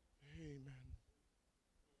 Amen.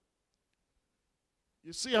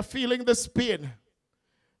 You see, I'm feeling this pain,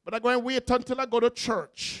 but I'm going to wait until I go to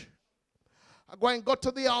church. I'm going to go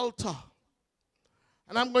to the altar,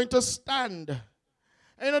 and I'm going to stand.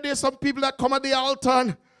 And you know, there's some people that come at the altar,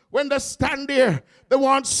 and when they stand there, they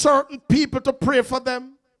want certain people to pray for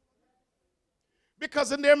them.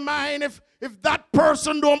 Because in their mind, if that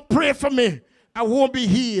person don't pray for me, I won't be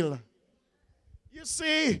healed. You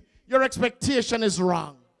see, your expectation is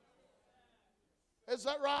wrong. Is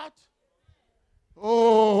that right?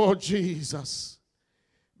 Oh, Jesus.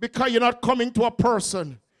 Because you're not coming to a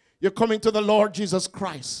person. You're coming to the Lord Jesus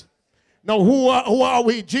Christ. Now, who are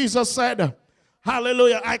we? Jesus said,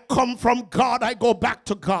 hallelujah, I come from God, I go back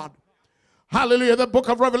to God. Hallelujah, the book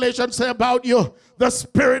of Revelation say about you, the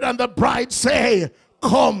Spirit and the bride say,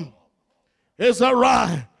 come. Is that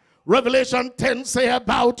right? Revelation 10 say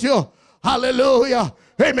about you, hallelujah,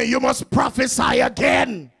 amen, you must prophesy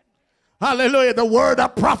again. Hallelujah, the word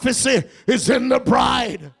of prophecy is in the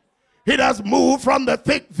bride. It has moved from the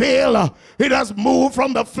thick veil. It has moved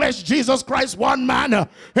from the flesh, Jesus Christ, one man,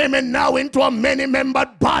 amen, now into a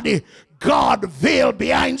many-membered body. God veiled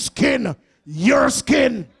behind skin, your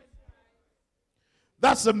skin.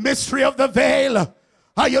 That's the mystery of the veil.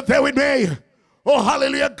 Are you there with me? Oh,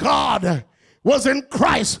 hallelujah. God was in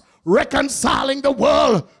Christ reconciling the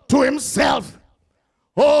world to himself.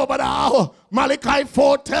 Oh, but how Malachi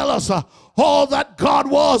 4 tells us all that God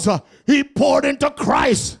was, he poured into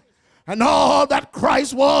Christ. And all that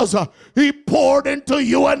Christ was, he poured into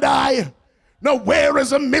you and I. Now, where is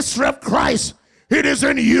the mystery of Christ? It is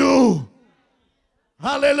in you.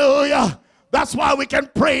 Hallelujah. That's why we can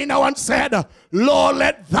pray now and said, Lord,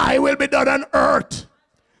 let thy will be done on earth.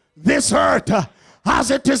 This earth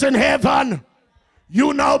as it is in heaven.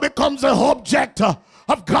 You now becomes the object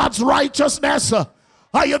of God's righteousness.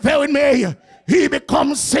 Are you there with me? He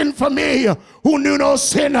becomes sin for me who knew no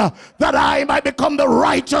sin, that I might become the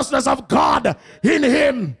righteousness of God in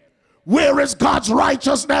him. Where is God's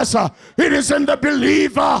righteousness? It is in the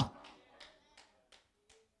believer.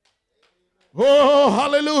 Oh,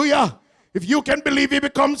 hallelujah. If you can believe he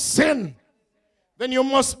becomes sin, then you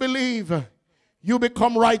must believe you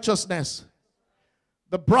become righteousness.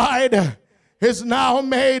 The bride is now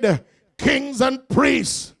made kings and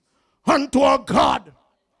priests unto our God.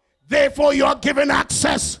 Therefore you are given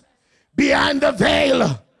access behind the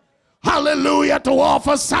veil. Hallelujah, to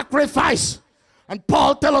offer sacrifice. And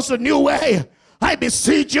Paul tells us a new way. I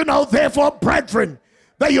beseech you now, therefore, brethren,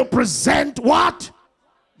 that you present what?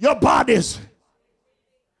 Your bodies.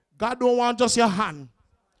 God don't want just your hand,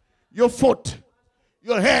 your foot,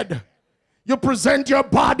 your head. You present your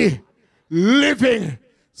body, living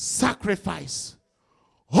sacrifice,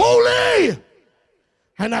 holy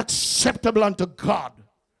and acceptable unto God,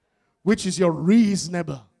 which is your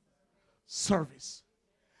reasonable service.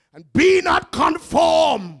 And be not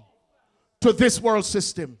conformed to this world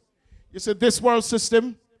system. You see, this world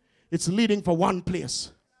system, it's leading for one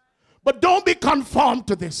place. But don't be conformed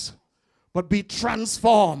to this, but be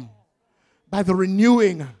transformed by the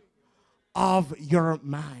renewing of your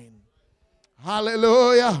mind.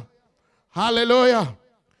 Hallelujah. Hallelujah.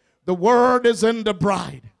 The word is in the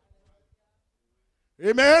bride.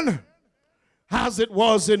 Amen. As it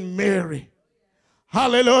was in Mary.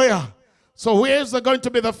 Hallelujah. So here's going to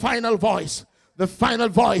be the final voice. The final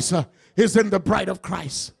voice is in the bride of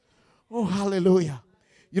Christ. Oh, hallelujah.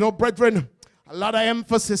 You know, brethren, a lot of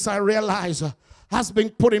emphasis, I realize, has been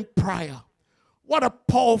put in prayer. What a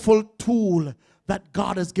powerful tool that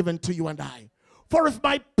God has given to you and I. For if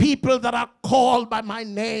my people that are called by my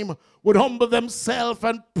name would humble themselves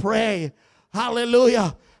and pray,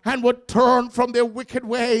 hallelujah, and would turn from their wicked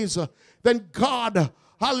ways, then God,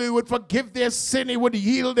 hallelujah, would forgive their sin. He would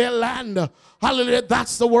heal their land. Hallelujah,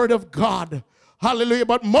 that's the word of God. Hallelujah.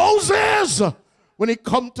 But Moses, when he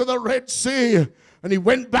come to the Red Sea and he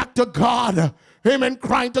went back to God, amen,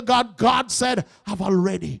 crying to God, God said, I've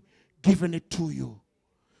already given it to you.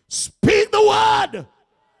 Speak the word.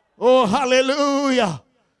 Oh, hallelujah.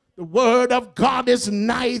 The word of God is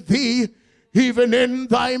nigh thee, even in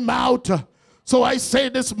thy mouth. So I say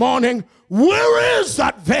this morning, where is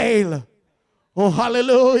that veil? Oh,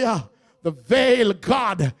 hallelujah. The veil,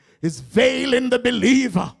 God is veiling the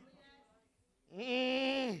believer.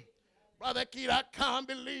 Brother Keith, I can't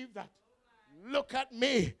believe that. Look at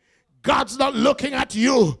me. God's not looking at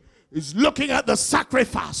you. He's looking at the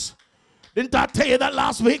sacrifice. Didn't I tell you that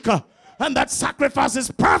last week? And that sacrifice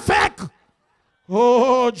is perfect.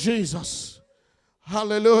 Oh, Jesus.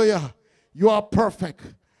 Hallelujah. You are perfect.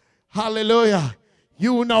 Hallelujah.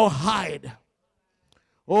 You now hide.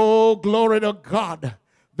 Oh, glory to God.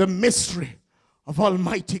 The mystery of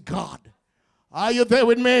Almighty God. Are you there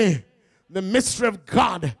with me? The mystery of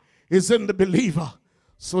God is in the believer.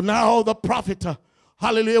 So now the prophet,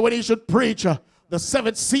 hallelujah, when he should preach the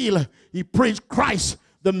seventh seal, he preached Christ,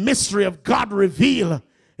 the mystery of God revealed.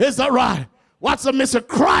 Is that right? What's the mystery?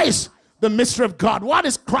 Christ, the mystery of God. What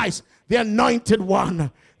is Christ? The anointed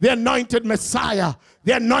one, the anointed Messiah,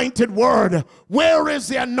 the anointed word. Where is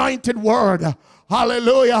the anointed word?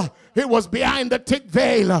 Hallelujah. It was behind the thick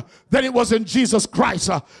veil. Then it was in Jesus Christ.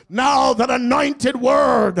 Now that anointed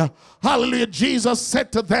word, hallelujah, Jesus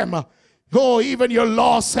said to them, oh, even your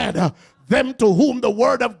law said, them to whom the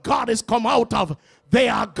word of God is come out of, they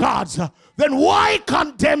are God's. Then why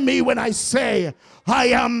condemn me when I say I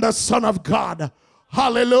am the Son of God?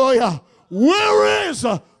 Hallelujah. Where is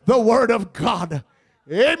the word of God?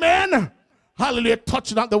 Amen. Hallelujah.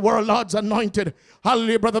 Touch not the word, Lord's anointed.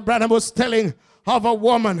 Hallelujah. Brother Branham was telling of a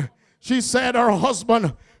woman. She said her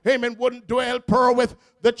husband, amen, wouldn't help her with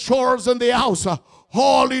the chores in the house.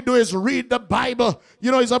 All he do is read the Bible.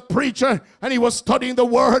 You know, he's a preacher and he was studying the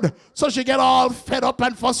word. So she get all fed up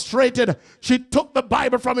and frustrated. She took the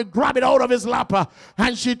Bible from him, grabbed it out of his lap,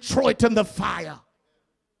 and she threw it in the fire.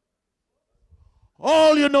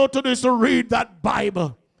 All you know to do is to read that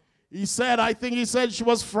Bible. He said, I think he said she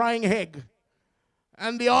was frying egg.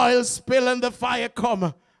 And the oil spill and the fire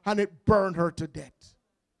come and it burned her to death.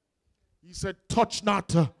 He said, touch not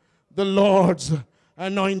the Lord's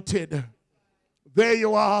anointed. There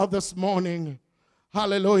you are this morning.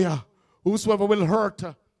 Hallelujah. Whosoever will hurt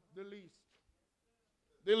the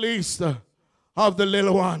least of the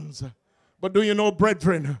little ones. But do you know,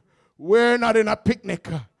 brethren, we're not in a picnic.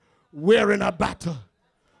 We're in a battle.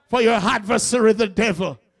 For your adversary, the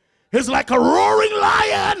devil, is like a roaring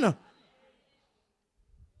lion,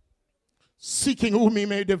 seeking whom he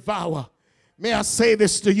may devour. May I say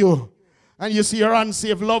this to you? And you see your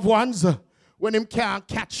unsaved loved ones, when him can't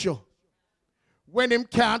catch you, when him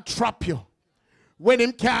can't trap you, when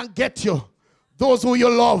him can't get you, those who you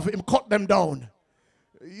love, him cut them down.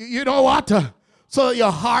 You know what? So that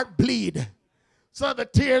your heart bleed. So the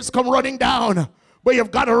tears come running down. But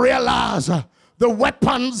you've got to realize the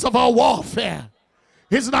weapons of our warfare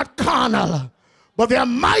is not carnal, but they are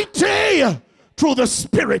mighty through the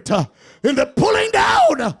Spirit in the pulling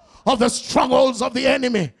down of the strongholds of the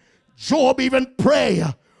enemy. Job even prayed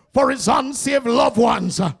for his unsaved loved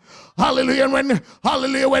ones. Hallelujah.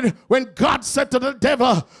 And when God said to the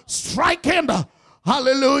devil, strike him,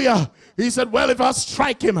 hallelujah, he said, well, if I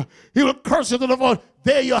strike him, he will curse you to the void.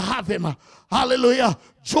 There you have him. Hallelujah.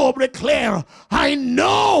 Job declared, I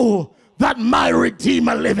know that my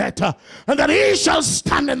Redeemer liveth, and that he shall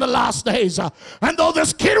stand in the last days. And though the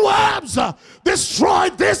skin worms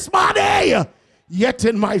destroyed this body, yet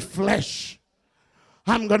in my flesh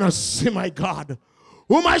I'm going to see my God,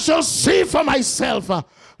 whom I shall see for myself,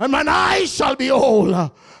 and mine eyes shall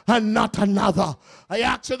behold, and not another. I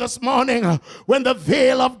ask you this morning, when the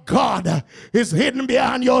veil of God is hidden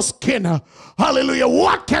behind your skin, hallelujah,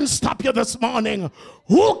 what can stop you this morning?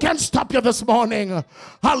 Who can stop you this morning?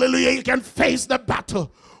 Hallelujah, you can face the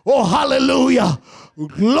battle. Oh, hallelujah.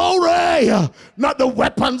 Glory. Not the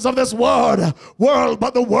weapons of this world,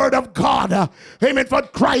 but the word of God. Amen. For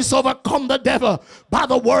Christ overcome the devil by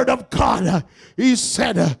the word of God. He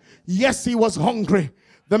said, yes, he was hungry.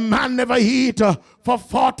 The man never eat for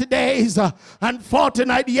 40 days and 40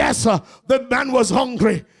 nights. Yes, the man was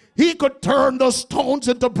hungry. He could turn those stones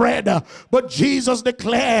into bread. But Jesus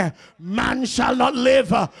declared, man shall not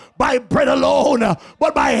live by bread alone,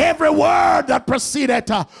 but by every word that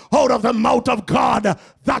proceedeth out of the mouth of God.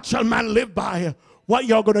 That shall man live by. What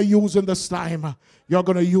you're going to use in this time? You're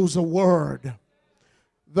going to use a word.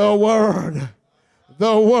 The word.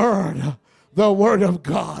 The word. The word of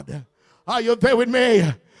God. Are you there with me?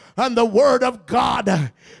 And the word of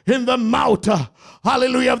God in the mouth,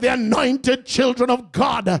 hallelujah, of the anointed children of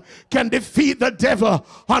God can defeat the devil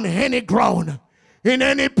on any ground, in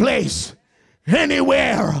any place,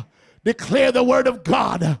 anywhere. Declare the word of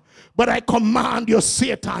God. But I command you,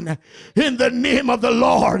 Satan, in the name of the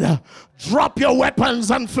Lord, drop your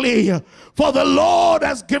weapons and flee. For the Lord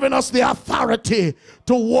has given us the authority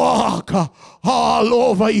to walk all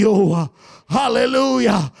over you.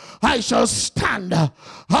 Hallelujah. I shall stand,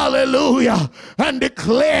 hallelujah, and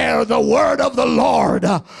declare the word of the Lord.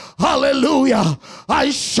 Hallelujah. I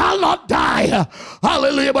shall not die,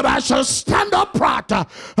 hallelujah, but I shall stand upright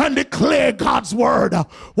and declare God's word.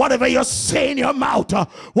 Whatever you say in your mouth,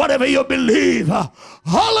 whatever you believe,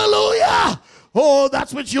 hallelujah. Oh,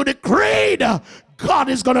 that's what you decreed. God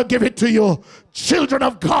is going to give it to you. Children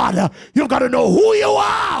of God, you've got to know who you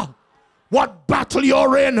are, what battle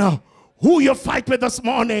you're in, who you fight with this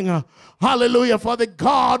morning. Hallelujah. For the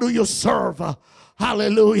God who you serve,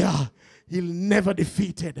 hallelujah, he'll never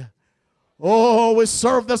defeated. Oh, we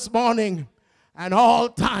serve this morning an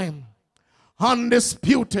all-time,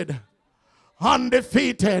 undisputed,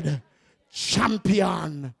 undefeated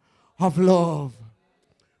champion of love.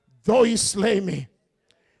 Though he slay me,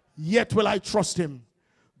 yet will I trust him.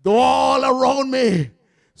 Though all around me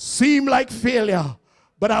seem like failure,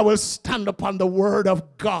 but I will stand upon the word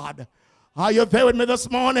of God. Are you there with me this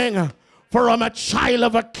morning? For I'm a child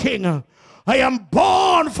of a king. I am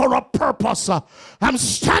born for a purpose. I'm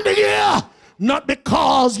standing here not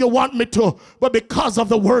because you want me to, but because of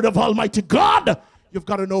the word of Almighty God. You've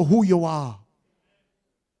got to know who you are.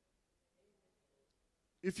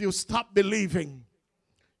 If you stop believing,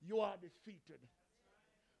 you are defeated.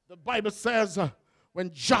 The Bible says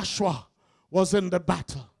when Joshua was in the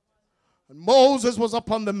battle and Moses was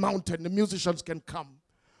up on the mountain, the musicians can come.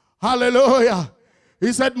 Hallelujah.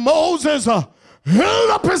 He said Moses held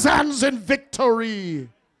up his hands in victory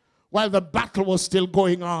while the battle was still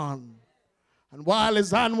going on. And while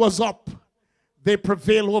his hand was up, they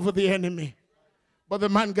prevailed over the enemy. But the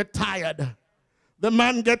man get tired. The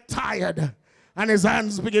man get tired. And his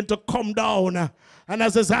hands begin to come down. And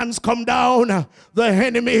as his hands come down, the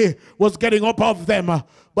enemy was getting up of them.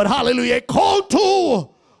 But hallelujah, he called to,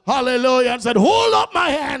 hallelujah, and said, hold up my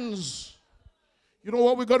hands. You know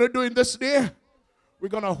what we're going to do in this day? We're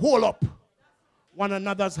going to hold up one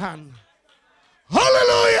another's hand.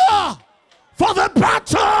 Hallelujah! For the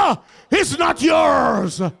battle is not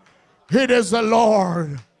yours. It is the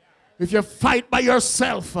Lord. If you fight by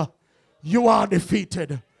yourself, you are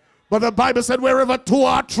defeated. But the Bible said wherever two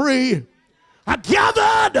or three are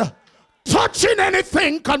gathered, touching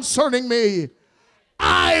anything concerning me,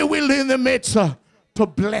 I will in the midst to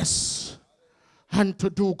bless and to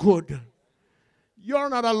do good. You're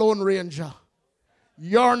not a lone ranger.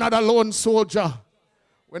 You're not a lone soldier.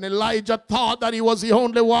 When Elijah thought that he was the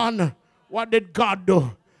only one, what did God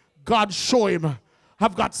do? God showed him,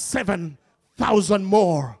 I've got 7,000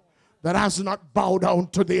 more that has not bowed down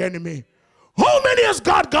to the enemy. How many has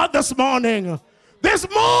God got this morning? There's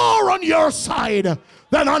more on your side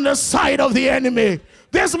than on the side of the enemy.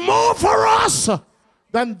 There's more for us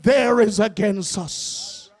than there is against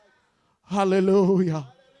us. Hallelujah.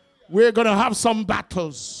 We're going to have some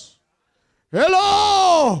battles.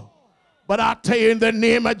 Hello. But I tell you, in the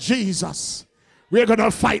name of Jesus, we're going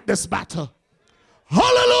to fight this battle.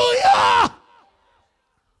 Hallelujah.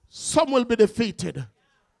 Some will be defeated.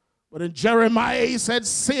 But in Jeremiah, he said,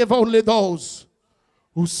 save only those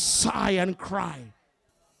who sigh and cry.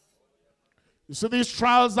 You see these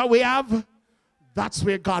trials that we have? That's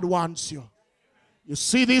where God wants you. You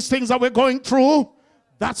see these things that we're going through?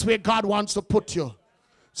 That's where God wants to put you.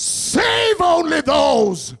 Save only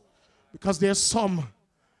those. Because there's some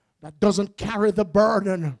that doesn't carry the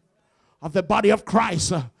burden of the body of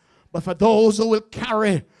Christ. But for those who will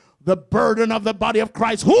carry the burden of the body of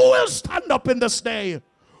Christ, who will stand up in this day?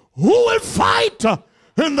 Who will fight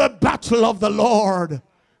in the battle of the Lord?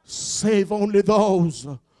 Save only those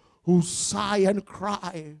who sigh and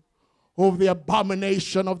cry over the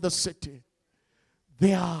abomination of the city.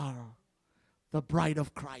 They are the bride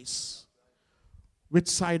of Christ. Which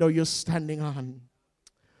side are you standing on?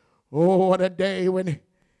 Oh, what a day when the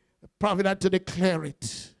prophet had to declare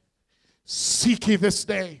it. Seek ye this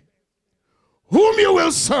day whom you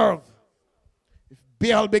will serve. If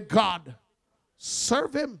Baal be God,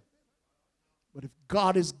 serve him. But if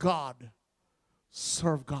God is God,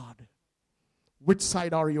 serve God. Which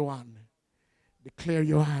side are you on? Declare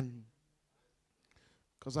your hand.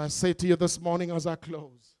 Because I say to you this morning as I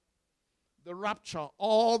close, the rapture,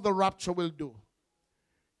 all the rapture will do,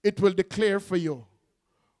 it will declare for you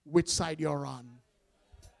which side you're on.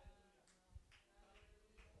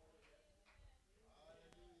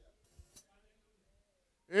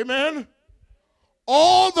 Amen.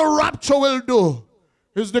 All the rapture will do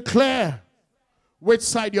is declare which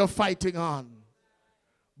side you're fighting on.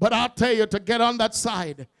 But I'll tell you, to get on that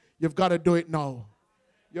side, you've got to do it now.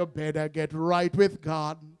 You better get right with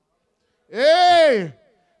God. Hey,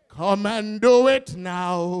 come and do it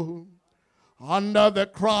now. Under the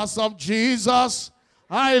cross of Jesus,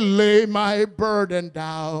 I lay my burden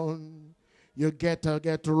down. You get to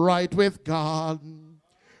get right with God.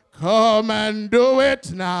 Come and do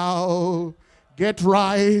it now. Get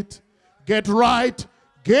right. Get right.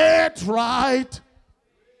 Get right.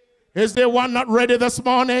 Is there one not ready this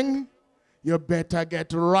morning? You better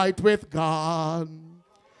get right with God.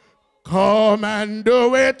 Come and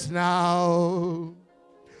do it now.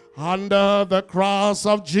 Under the cross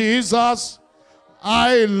of Jesus,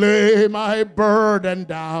 I lay my burden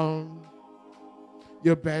down.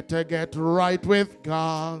 You better get right with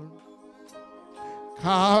God.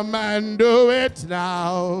 Come and do it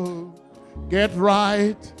now. Get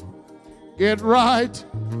right. Get right.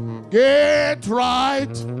 Get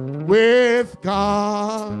right with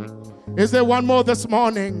God. Is there one more this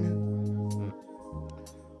morning?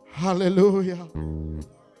 Hallelujah.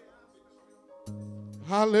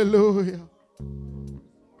 Hallelujah.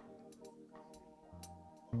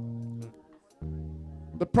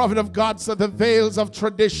 The prophet of God said the veils of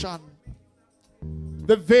tradition,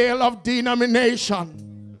 the veil of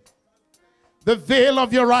denomination, the veil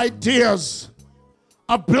of your ideas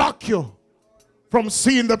block you from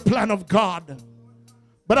seeing the plan of God.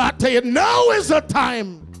 But I tell you, now is the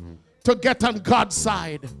time to get on God's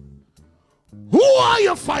side. Who are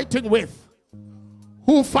you fighting with?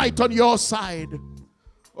 Who fight on your side?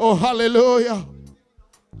 Oh, hallelujah.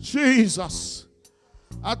 Jesus.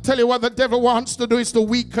 I tell you what the devil wants to do is to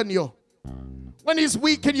weaken you. When he's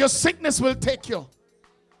weakened, your sickness will take you.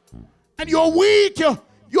 And you're weak,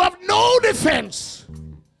 you have no defense.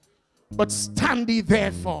 But stand ye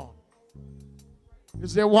therefore.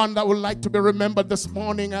 Is there one that would like to be remembered this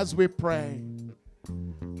morning as we pray?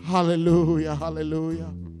 Hallelujah,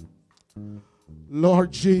 hallelujah.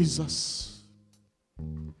 Lord Jesus.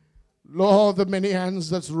 Lord, the many hands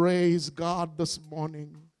that's raised, God, this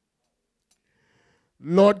morning.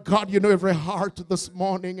 Lord God, you know every heart this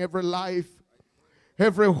morning, every life,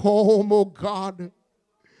 every home, oh God.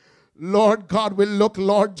 Lord God, we look,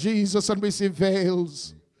 Lord Jesus, and we see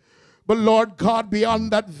veils. But Lord God,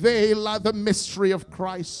 beyond that veil lie the mystery of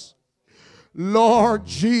Christ. Lord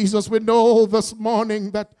Jesus, we know this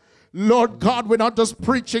morning that, Lord God, we're not just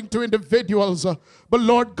preaching to individuals, but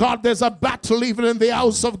Lord God, there's a battle even in the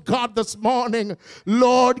house of God this morning.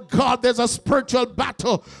 Lord God, there's a spiritual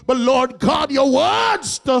battle. But Lord God, your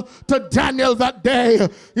words to Daniel that day,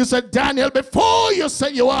 you said, Daniel, before you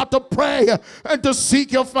said you ought to pray and to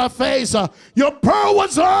seek your face, your prayer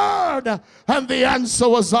was heard and the answer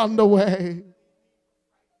was on the way.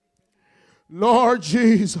 Lord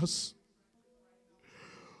Jesus,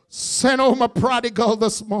 send home a prodigal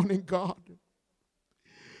this morning, God.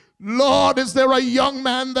 Lord, is there a young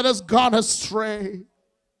man that has gone astray?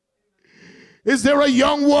 Is there a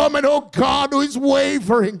young woman, oh God, who is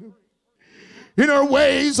wavering in her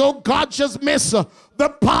ways? Oh God, just miss the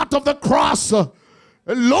path of the cross.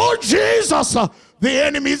 Lord Jesus, the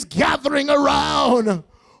enemy is gathering around,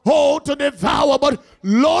 oh, to devour. But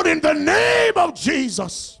Lord, in the name of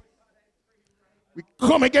Jesus, we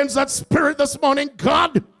come against that spirit this morning,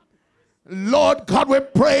 God. Lord God, we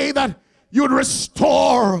pray that you would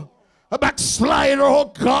restore a backslider, oh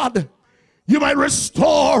God. You might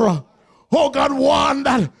restore, oh God, one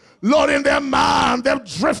that, Lord, in their mind, they've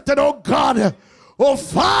drifted, oh God, oh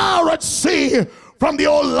far at sea from the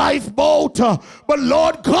old lifeboat. But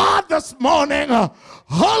Lord God, this morning,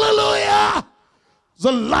 hallelujah,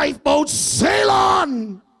 the lifeboat sail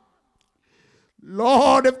on.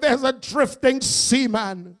 Lord, if there's a drifting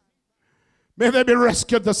seaman, may they be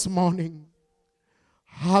rescued this morning.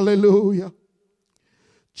 Hallelujah.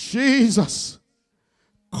 Jesus,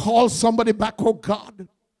 call somebody back, oh God,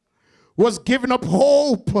 was giving up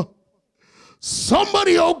hope.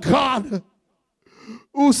 Somebody, oh God,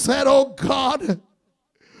 who said, oh God,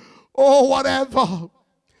 oh whatever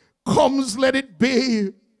comes, let it be.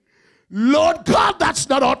 Lord God, that's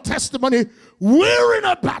not our testimony. We're in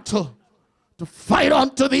a battle to fight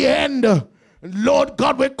on to the end. And Lord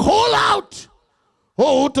God, we call out,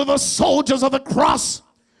 oh, to the soldiers of the cross,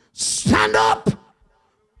 stand up,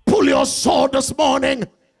 pull your sword this morning,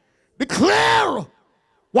 declare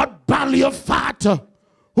what battle you fight,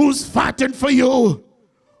 who's fighting for you.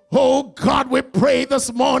 Oh God, we pray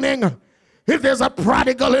this morning, if there's a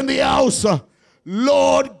prodigal in the house,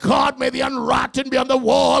 Lord God, may the unrotten be on the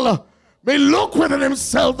wall, may look within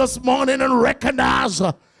himself this morning and recognize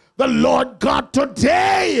the Lord God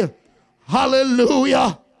today.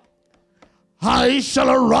 Hallelujah. I shall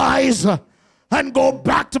arise and go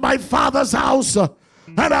back to my father's house,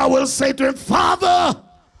 and I will say to him, Father,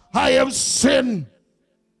 I have sinned.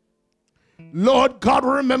 Lord God,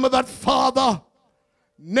 remember that father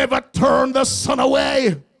never turned the son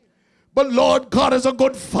away. But Lord God is a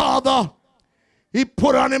good father. He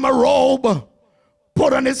put on him a robe,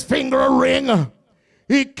 put on his finger a ring.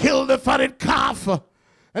 He killed the fatted calf.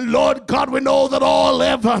 And Lord God, we know that all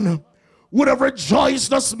heaven would have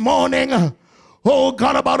rejoiced this morning, oh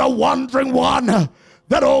God, about a wandering one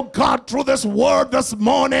that, oh God, through this word this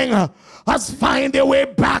morning has find their way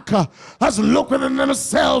back, has looked within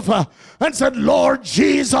themselves and said, Lord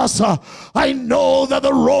Jesus, I know that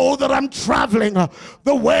the road that I'm traveling,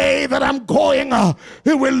 the way that I'm going,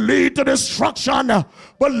 it will lead to destruction.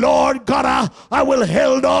 But Lord God, I will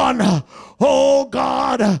hold on, oh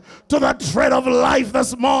God, to the thread of life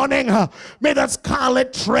this morning. May that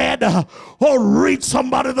scarlet thread, reach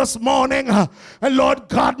somebody this morning. And Lord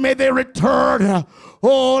God, may they return,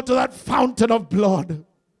 to that fountain of blood.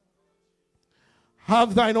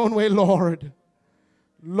 Have thine own way, Lord.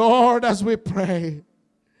 Lord, as we pray,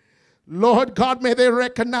 Lord God, may they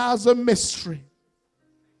recognize a mystery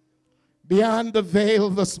beyond the veil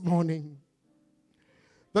this morning.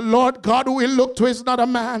 The Lord God who we look to is not a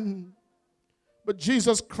man, but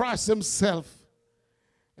Jesus Christ himself.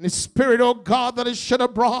 And his Spirit, oh God, that is shed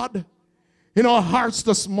abroad in our hearts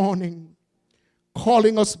this morning,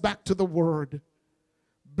 calling us back to the Word.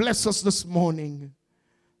 Bless us this morning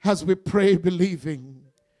as we pray, believing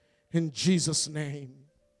in Jesus' name.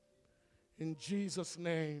 In Jesus'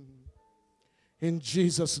 name. In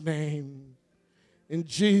Jesus' name. In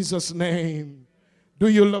Jesus' name. Do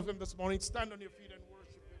you love him this morning? Stand on your feet and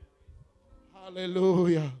worship him.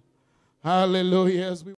 Hallelujah. Hallelujah. As we